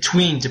connection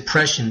between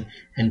depression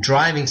and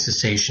driving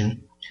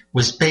cessation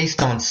was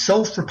based on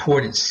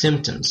self-reported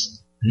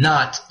symptoms,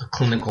 not a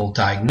clinical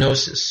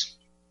diagnosis.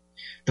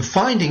 The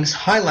findings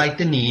highlight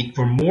the need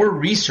for more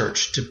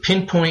research to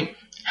pinpoint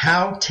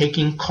how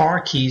taking car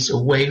keys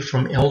away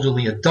from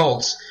elderly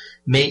adults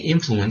may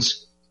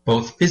influence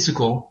both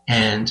physical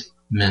and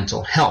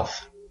mental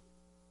health.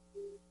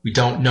 We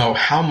don't know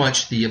how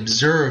much the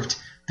observed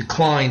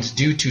declines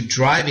due to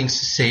driving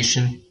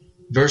cessation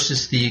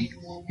versus the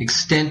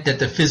extent that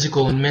the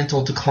physical and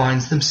mental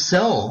declines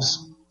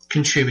themselves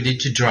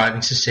contributed to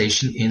driving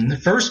cessation in the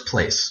first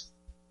place.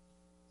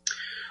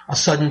 A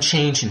sudden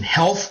change in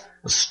health,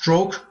 a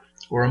stroke,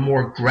 or a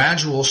more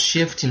gradual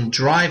shift in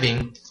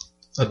driving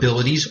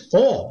abilities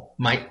all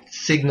might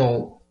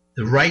signal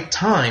the right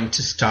time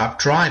to stop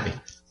driving.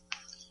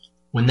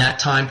 When that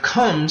time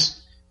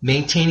comes,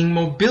 maintaining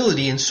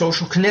mobility and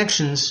social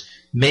connections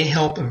may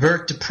help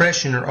avert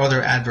depression or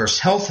other adverse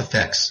health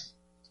effects.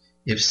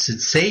 If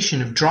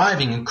cessation of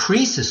driving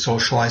increases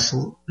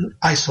social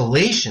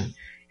isolation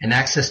and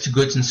access to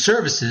goods and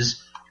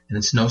services, then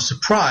it's no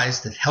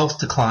surprise that health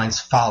declines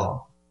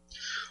follow.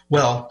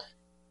 Well,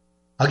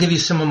 I'll give you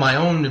some of my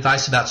own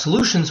advice about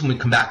solutions when we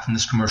come back from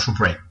this commercial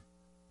break.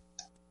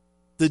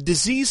 The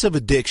disease of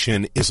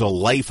addiction is a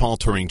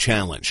life-altering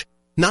challenge,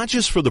 not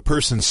just for the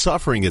person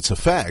suffering its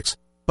effects,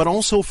 but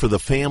also for the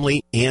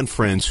family and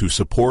friends who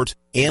support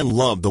and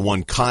love the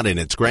one caught in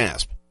its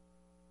grasp.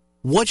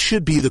 What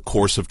should be the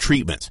course of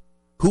treatment?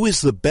 Who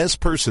is the best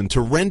person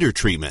to render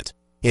treatment?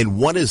 And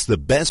what is the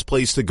best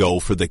place to go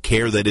for the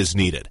care that is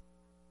needed?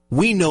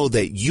 We know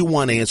that you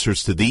want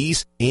answers to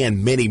these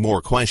and many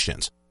more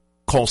questions.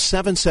 Call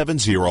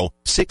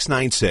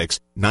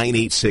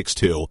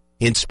 770-696-9862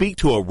 and speak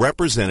to a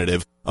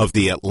representative of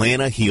the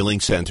Atlanta Healing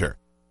Center.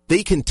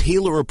 They can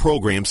tailor a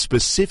program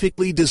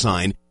specifically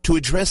designed to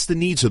address the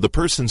needs of the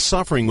person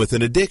suffering with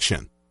an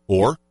addiction,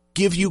 or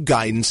give you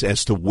guidance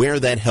as to where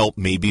that help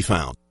may be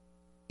found.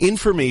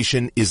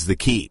 Information is the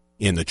key,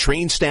 and the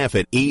trained staff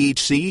at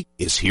AHC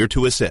is here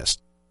to assist.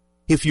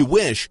 If you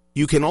wish,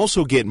 you can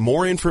also get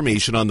more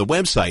information on the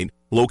website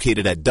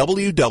located at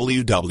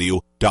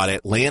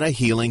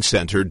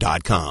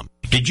www.atlantahealingcenter.com.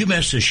 Did you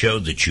miss a show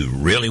that you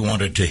really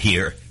wanted to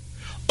hear?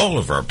 All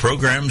of our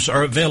programs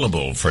are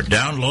available for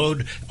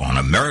download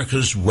on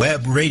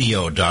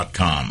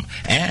americaswebradio.com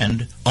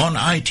and on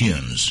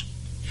iTunes.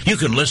 You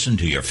can listen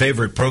to your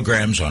favorite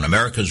programs on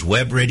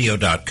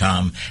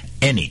americaswebradio.com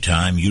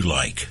anytime you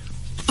like.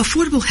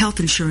 Affordable health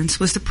insurance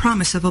was the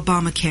promise of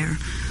Obamacare,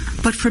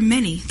 but for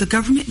many, the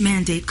government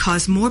mandate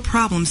caused more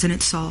problems than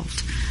it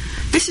solved.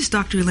 This is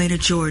Dr. Elena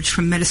George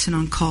from Medicine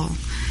on Call,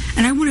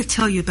 and I want to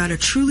tell you about a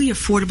truly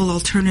affordable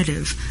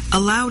alternative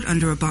allowed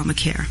under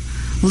Obamacare,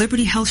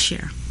 Liberty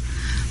HealthShare.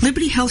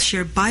 Liberty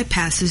HealthShare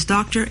bypasses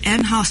doctor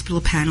and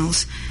hospital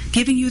panels,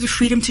 giving you the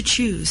freedom to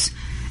choose.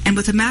 And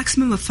with a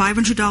maximum of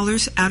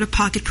 $500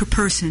 out-of-pocket per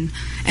person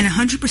and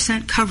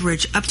 100%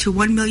 coverage up to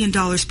 $1 million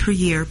per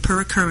year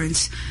per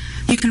occurrence,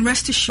 you can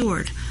rest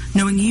assured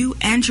knowing you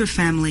and your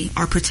family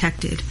are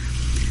protected.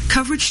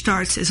 Coverage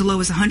starts as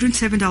low as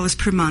 $107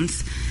 per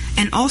month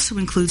and also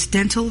includes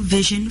dental,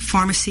 vision,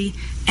 pharmacy,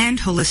 and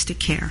holistic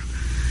care.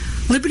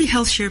 Liberty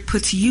HealthShare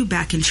puts you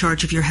back in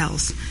charge of your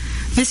health.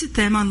 Visit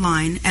them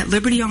online at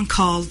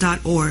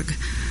libertyoncall.org.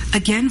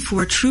 Again,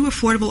 for a true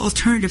affordable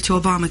alternative to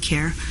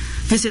Obamacare,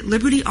 visit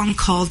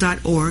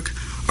libertyoncall.org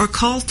or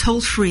call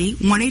toll-free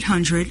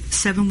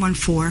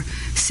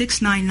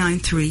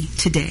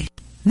 1-800-714-6993 today.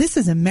 This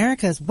is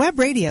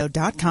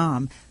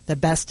America'sWebRadio.com, the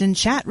best in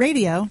chat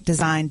radio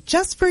designed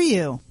just for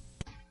you.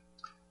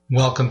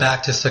 Welcome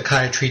back to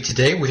Psychiatry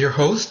Today with your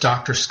host,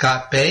 Dr.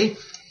 Scott Bay.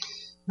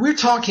 We're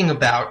talking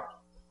about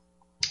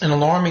an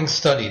alarming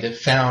study that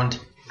found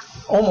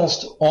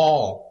almost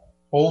all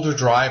older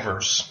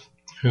drivers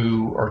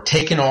who are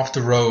taken off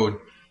the road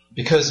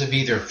because of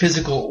either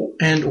physical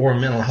and or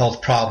mental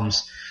health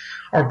problems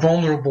are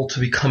vulnerable to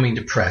becoming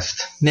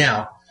depressed.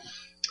 Now,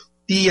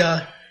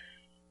 the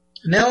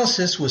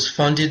analysis was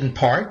funded in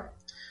part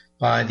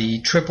by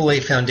the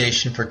AAA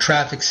Foundation for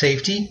Traffic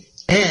Safety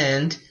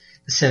and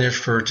the Centers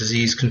for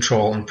Disease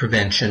Control and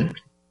Prevention.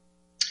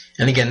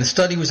 And again, the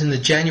study was in the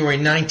January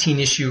 19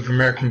 issue of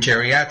American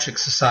Geriatric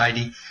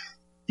Society.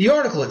 The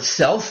article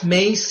itself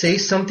may say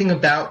something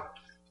about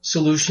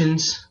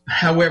solutions.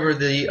 However,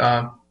 the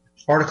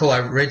article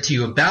I read to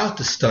you about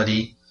the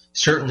study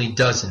certainly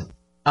doesn't.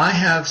 I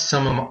have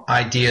some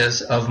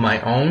ideas of my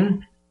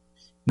own.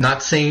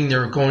 Not saying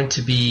they're going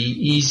to be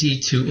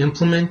easy to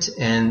implement,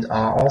 and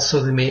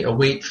also they may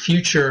await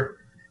future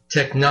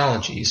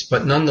technologies.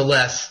 But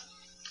nonetheless,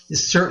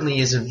 this certainly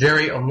is a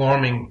very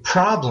alarming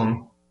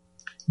problem,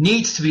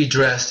 needs to be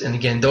addressed. And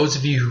again, those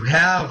of you who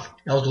have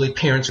elderly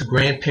parents or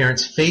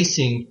grandparents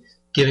facing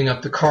giving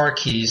up the car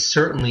keys,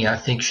 certainly I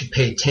think should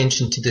pay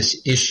attention to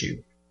this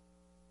issue.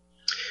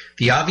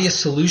 The obvious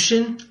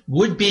solution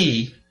would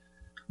be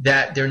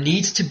that there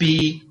needs to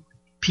be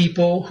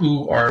people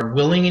who are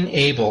willing and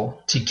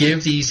able to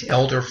give these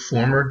elder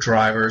former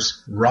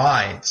drivers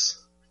rides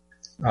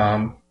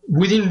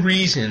within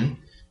reason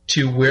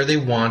to where they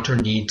want or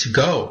need to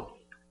go.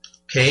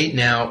 Okay,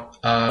 now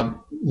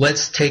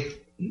let's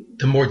take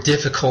the more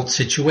difficult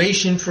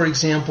situation. For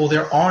example,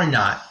 there are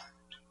not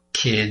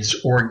kids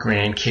or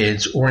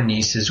grandkids or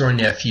nieces or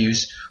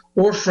nephews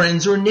or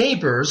friends or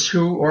neighbors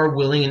who are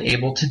willing and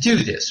able to do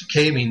this.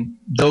 Okay, I mean,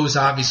 those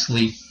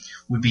obviously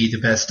would be the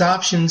best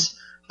options,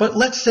 but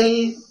let's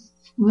say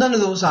none of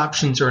those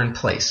options are in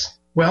place.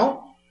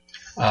 Well,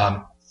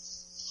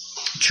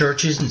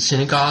 churches and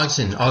synagogues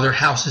and other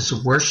houses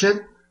of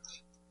worship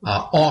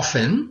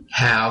often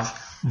have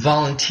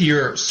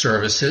volunteer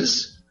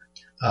services.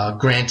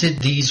 Granted,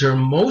 these are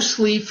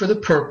mostly for the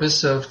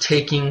purpose of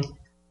taking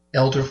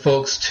elder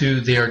folks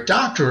to their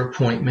doctor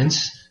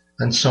appointments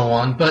and so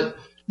on, but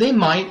they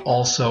might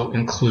also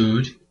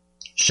include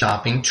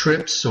shopping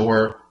trips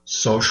or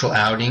social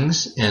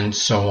outings and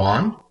so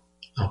on.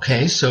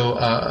 Okay, so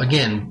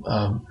again,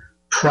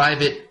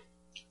 private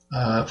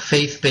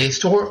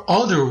faith-based or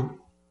other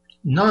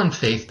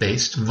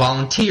non-faith-based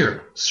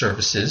volunteer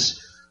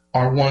services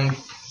are one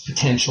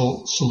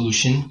potential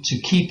solution to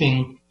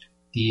keeping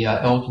the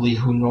elderly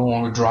who no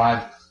longer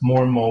drive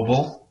more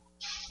mobile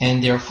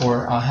and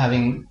therefore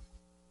having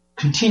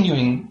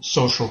continuing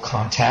social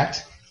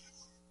contact.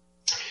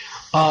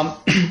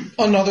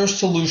 Another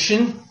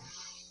solution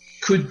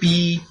could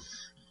be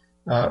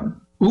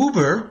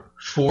Uber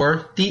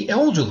for the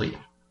elderly,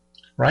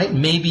 right?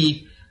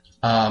 Maybe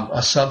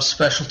a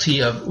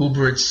subspecialty of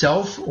Uber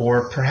itself,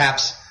 or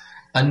perhaps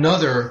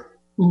another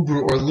Uber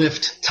or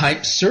Lyft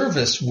type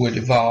service would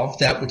evolve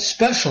that would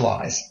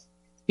specialize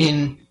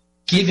in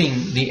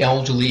giving the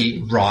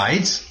elderly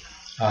rides.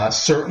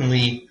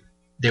 Certainly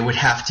they would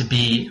have to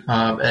be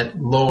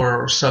at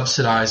lower or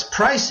subsidized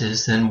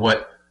prices than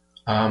what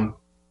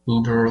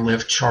Uber or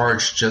Lyft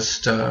charge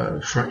just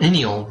for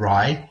any old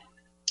ride.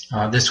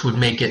 This would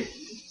make it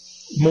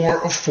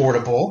more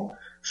affordable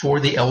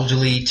for the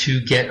elderly to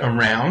get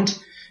around,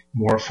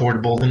 more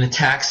affordable than a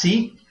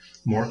taxi,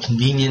 more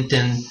convenient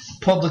than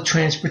public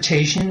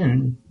transportation,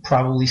 and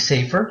probably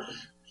safer.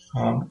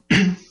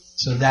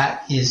 So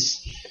that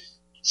is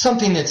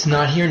something that's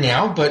not here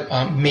now,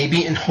 but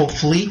maybe and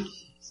hopefully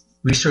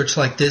research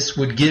like this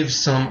would give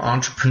some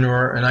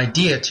entrepreneur an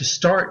idea to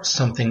start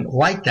something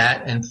like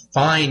that and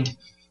find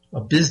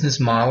a business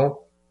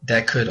model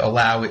that could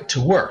allow it to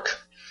work.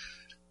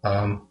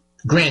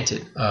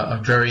 Granted, a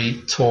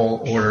very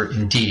tall order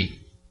indeed.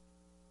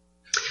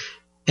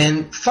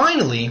 And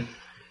finally,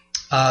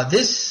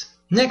 this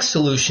next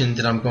solution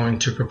that I'm going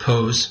to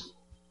propose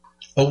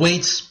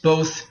awaits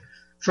both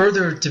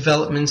further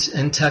developments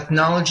in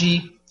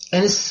technology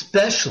and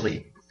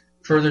especially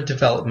further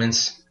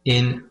developments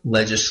in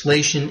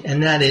legislation,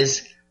 and that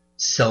is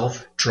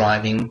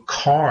self-driving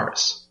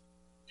cars.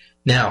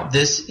 Now,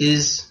 this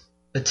is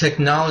a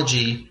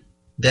technology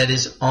that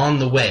is on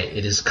the way.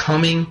 It is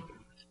coming.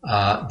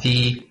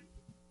 The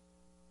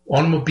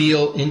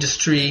automobile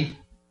industry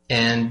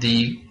and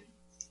the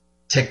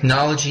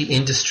technology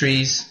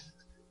industries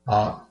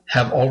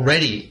have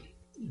already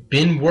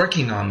been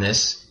working on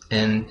this,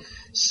 and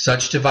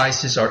such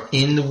devices are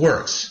in the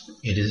works.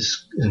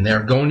 And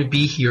they're going to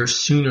be here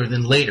sooner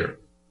than later.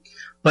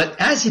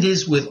 But as it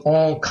is with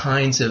all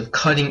kinds of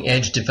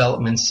cutting-edge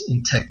developments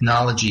in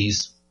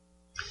technologies,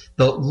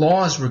 the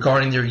laws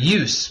regarding their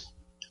use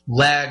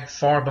lag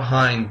far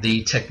behind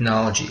the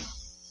technology.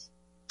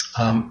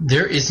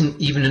 There isn't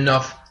even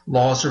enough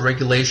laws or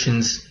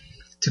regulations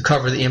to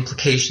cover the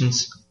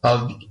implications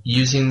of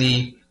using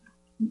the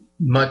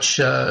much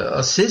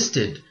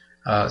assisted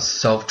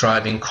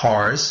self-driving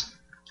cars,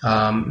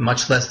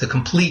 much less the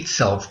complete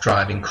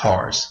self-driving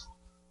cars.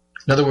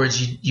 In other words,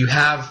 you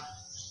have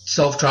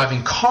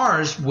self-driving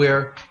cars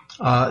where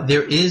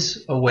there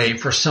is a way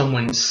for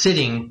someone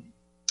sitting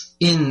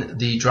in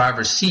the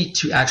driver's seat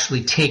to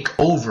actually take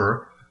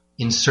over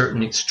in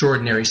certain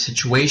extraordinary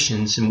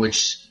situations in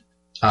which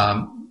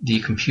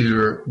the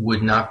computer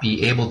would not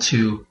be able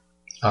to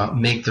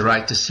make the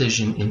right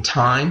decision in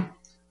time.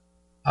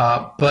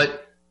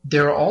 But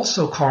there are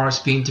also cars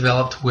being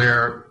developed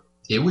where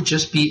it would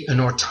just be an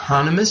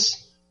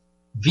autonomous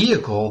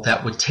vehicle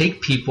that would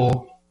take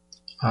people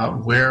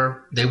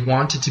where they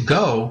wanted to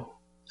go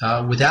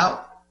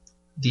without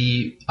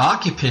the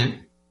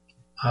occupant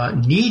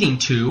needing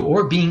to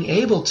or being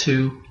able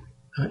to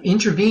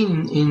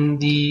intervene in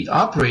the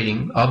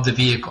operating of the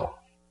vehicle.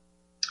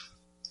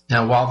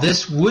 Now, while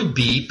this would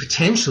be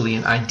potentially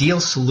an ideal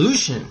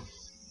solution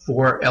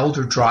for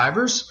elder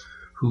drivers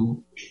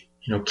who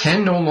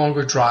can no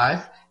longer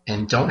drive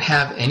and don't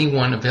have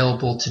anyone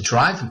available to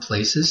drive in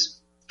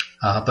places,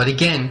 but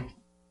again,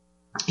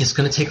 it's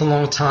going to take a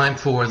long time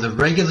for the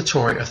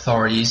regulatory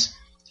authorities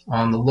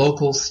on the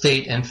local,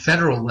 state, and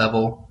federal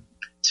level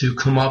to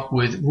come up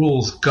with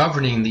rules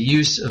governing the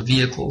use of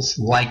vehicles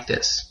like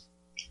this.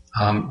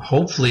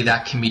 Hopefully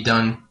that can be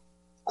done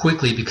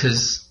quickly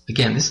because,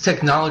 again, this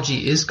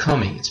technology is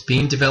coming. It's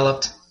being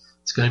developed.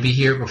 It's going to be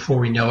here before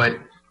we know it.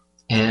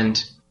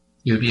 And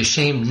it would be a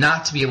shame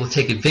not to be able to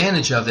take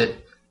advantage of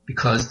it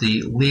because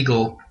the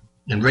legal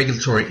and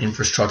regulatory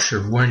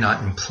infrastructure were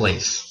not in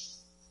place.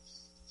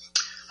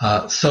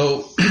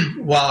 So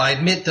while I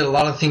admit that a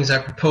lot of things I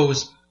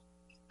propose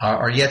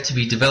are yet to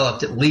be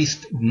developed, at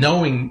least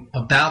knowing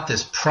about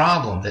this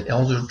problem that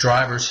elder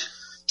drivers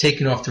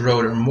taken off the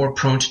road are more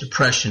prone to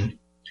depression,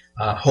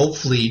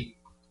 hopefully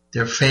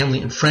their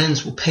family and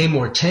friends will pay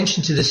more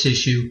attention to this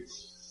issue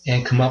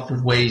and come up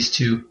with ways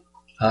to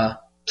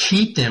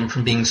keep them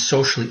from being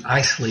socially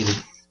isolated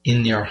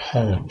in their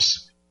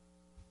homes.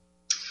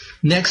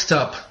 Next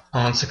up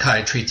on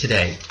Psychiatry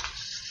Today,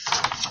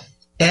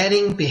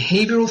 adding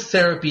behavioral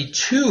therapy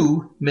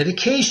to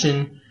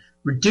medication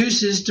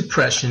reduces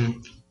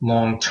depression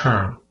long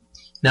term.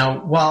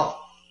 Now,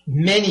 while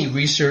many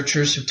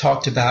researchers have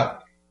talked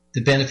about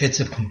the benefits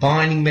of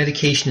combining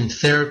medication and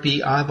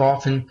therapy, I've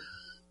often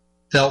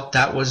felt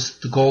that was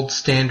the gold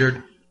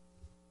standard.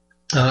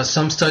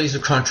 Some studies are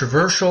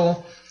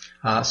controversial.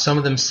 Some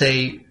of them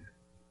say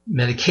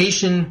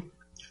medication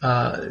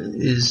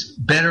is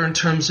better in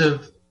terms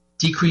of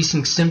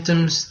decreasing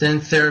symptoms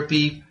than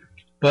therapy,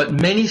 but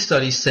many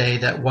studies say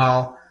that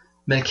while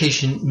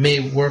medication may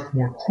work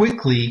more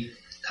quickly,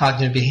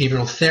 cognitive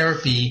behavioral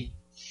therapy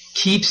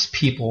keeps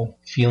people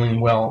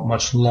feeling well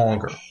much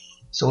longer.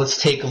 So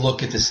let's take a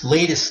look at this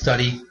latest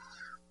study.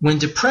 When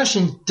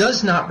depression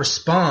does not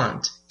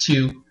respond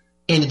to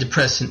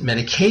antidepressant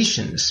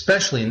medication,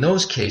 especially in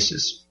those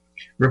cases,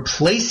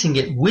 replacing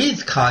it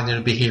with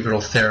cognitive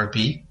behavioral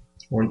therapy,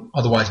 or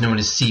otherwise known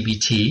as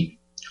CBT,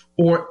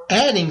 or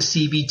adding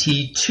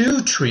CBT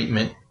to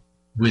treatment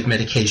with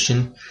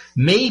medication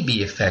may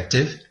be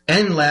effective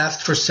and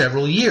last for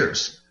several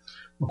years,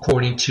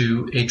 according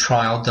to a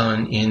trial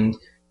done in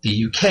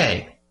the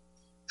UK.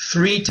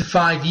 3 to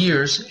 5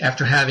 years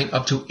after having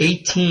up to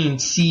 18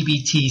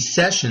 CBT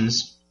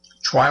sessions,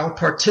 trial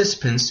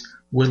participants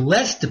were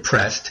less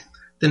depressed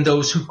than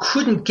those who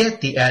couldn't get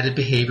the added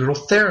behavioral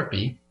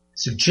therapy,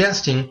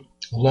 suggesting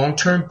a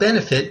long-term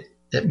benefit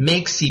that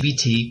makes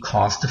CBT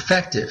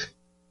cost-effective.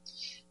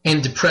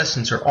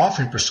 Antidepressants are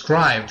often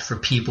prescribed for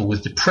people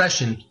with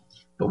depression,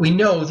 but we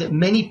know that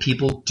many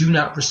people do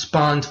not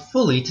respond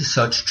fully to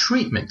such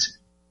treatment.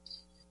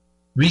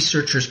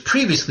 Researchers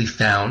previously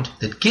found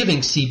that giving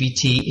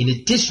CBT in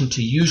addition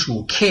to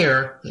usual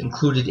care that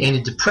included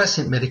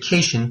antidepressant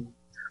medication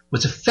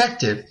was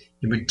effective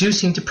in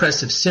reducing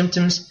depressive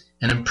symptoms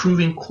and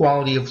improving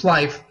quality of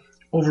life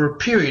over a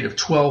period of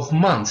 12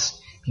 months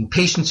in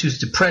patients whose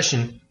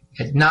depression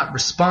had not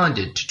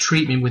responded to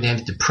treatment with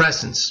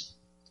antidepressants.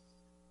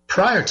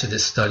 Prior to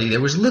this study,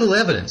 there was little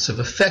evidence of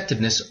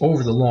effectiveness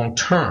over the long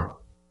term.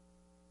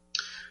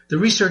 the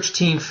research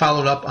team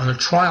followed up on a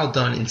trial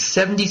done in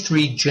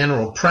 73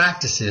 general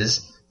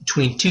practices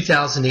between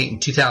 2008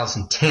 and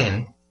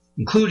 2010,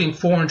 including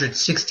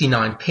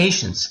 469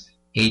 patients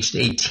aged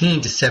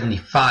 18 to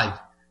 75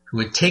 who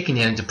had taken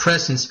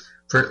antidepressants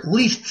for at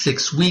least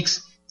 6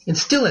 weeks and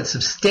still had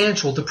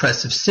substantial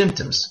depressive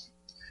symptoms.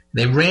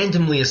 They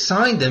randomly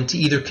assigned them to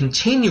either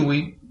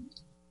continuing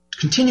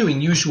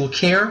usual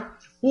care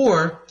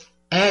or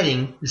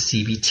adding the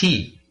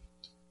CBT.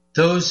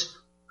 Those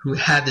who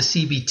had the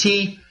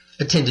CBT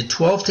attended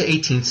 12 to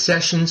 18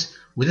 sessions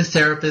with a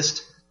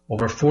therapist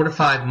over 4 to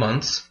 5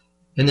 months,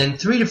 and then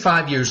 3 to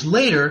 5 years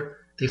later,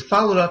 they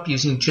followed up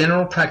using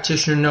general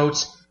practitioner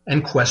notes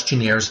and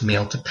questionnaires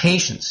mailed to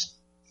patients.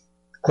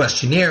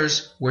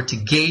 Questionnaires were to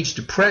gauge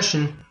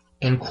depression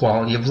and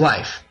quality of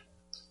life.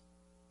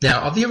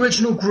 Now, of the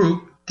original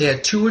group, they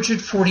had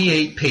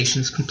 248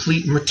 patients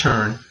complete and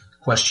return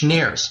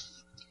questionnaires.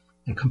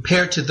 And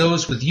compared to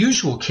those with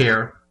usual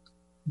care,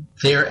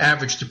 their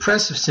average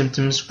depressive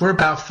symptoms were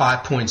about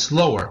 5 points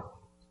lower.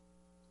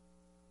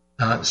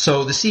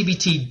 So the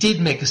CBT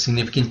did make a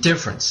significant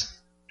difference.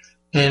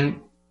 And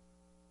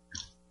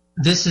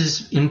this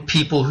is in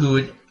people who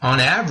had, on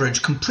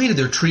average, completed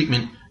their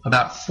treatment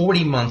about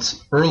 40 months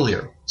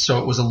earlier. So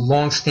it was a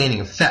long-standing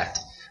effect.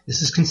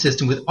 This is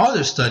consistent with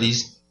other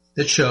studies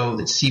that show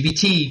that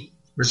CBT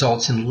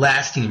results in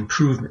lasting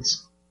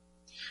improvements.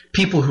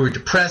 People who are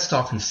depressed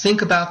often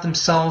think about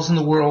themselves and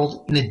the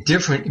world in a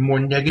different and more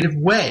negative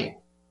way.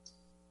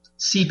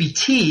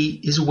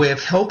 CBT is a way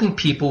of helping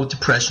people with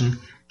depression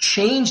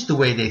change the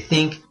way they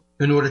think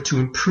in order to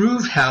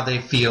improve how they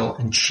feel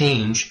and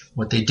change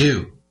what they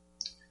do.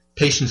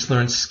 Patients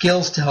learn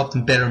skills to help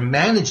them better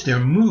manage their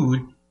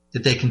mood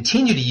that they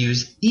continue to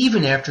use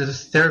even after the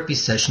therapy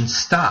sessions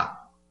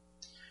stop.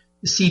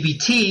 The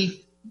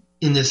CBT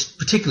in this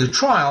particular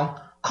trial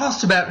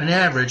cost about an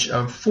average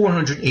of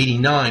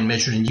 $489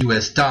 measured in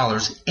US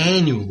dollars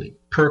annually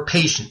per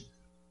patient.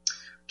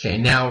 Okay,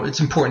 now it's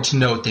important to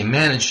note they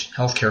manage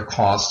healthcare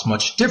costs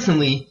much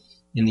differently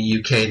in the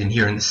UK than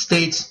here in the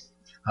States.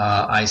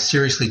 I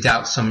seriously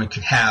doubt someone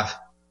could have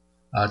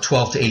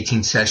 12 to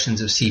 18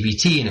 sessions of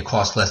CBT and it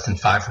costs less than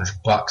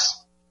 $500.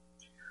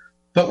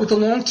 But with the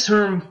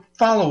long-term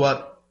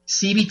follow-up,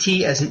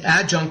 CBT as an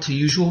adjunct to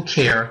usual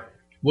care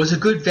was a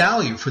good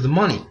value for the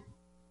money.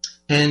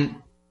 And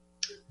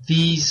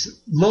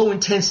these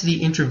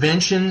low-intensity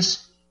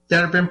interventions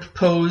that have been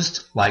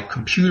proposed, like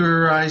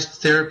computerized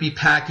therapy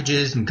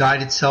packages and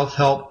guided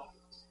self-help,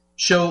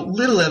 show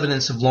little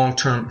evidence of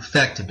long-term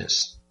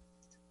effectiveness.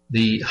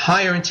 The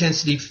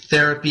higher-intensity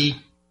therapy,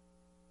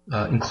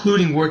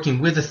 including working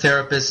with a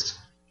therapist,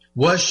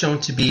 was shown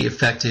to be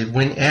effective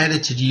when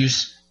added to the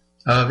use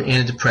of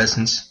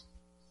antidepressants,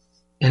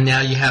 and now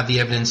you have the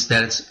evidence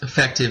that it's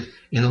effective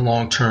in the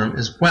long term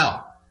as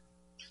well.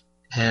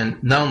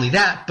 And not only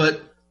that,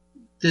 but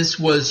this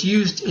was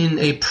used in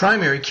a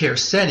primary care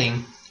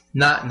setting,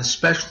 not in the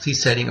specialty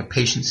setting of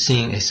patients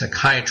seeing a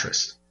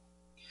psychiatrist.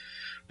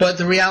 But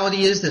the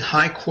reality is that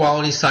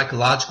high-quality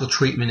psychological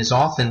treatment is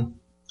often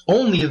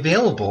only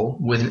available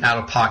with an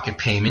out-of-pocket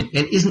payment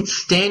and isn't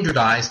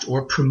standardized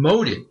or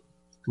promoted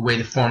the way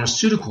the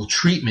pharmaceutical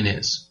treatment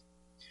is.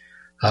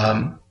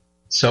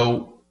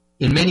 So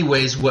in many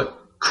ways, what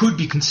could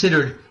be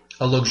considered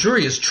a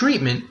luxurious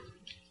treatment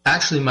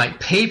actually might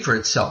pay for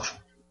itself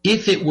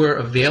if it were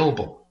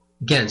available.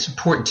 Again, it's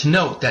important to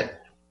note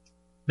that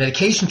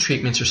medication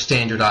treatments are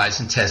standardized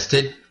and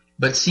tested,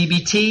 but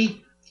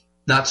CBT,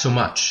 not so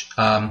much.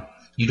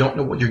 You don't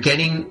know what you're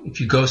getting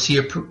if you go see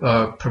a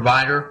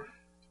provider.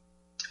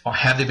 Or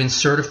have they been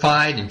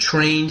certified and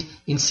trained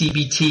in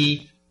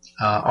CBT?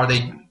 Are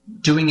they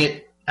doing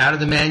it out of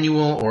the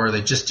manual, or are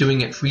they just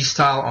doing it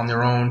freestyle on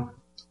their own?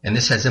 And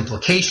this has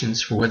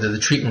implications for whether the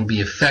treatment will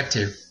be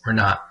effective or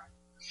not.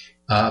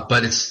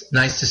 But it's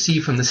nice to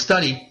see from the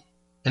study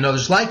and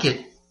others like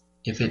it,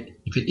 if it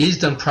is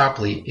done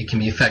properly, it can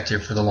be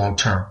effective for the long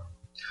term.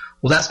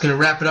 Well, that's going to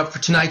wrap it up for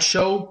tonight's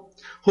show.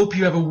 Hope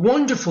you have a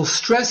wonderful,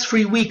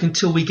 stress-free week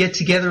until we get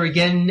together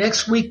again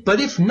next week. But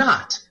if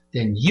not,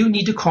 then you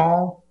need to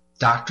call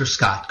Dr.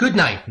 Scott. Good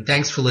night, and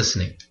thanks for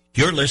listening.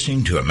 You're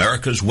listening to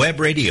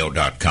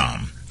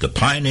AmericasWebRadio.com, the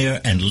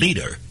pioneer and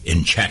leader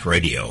in chat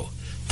radio.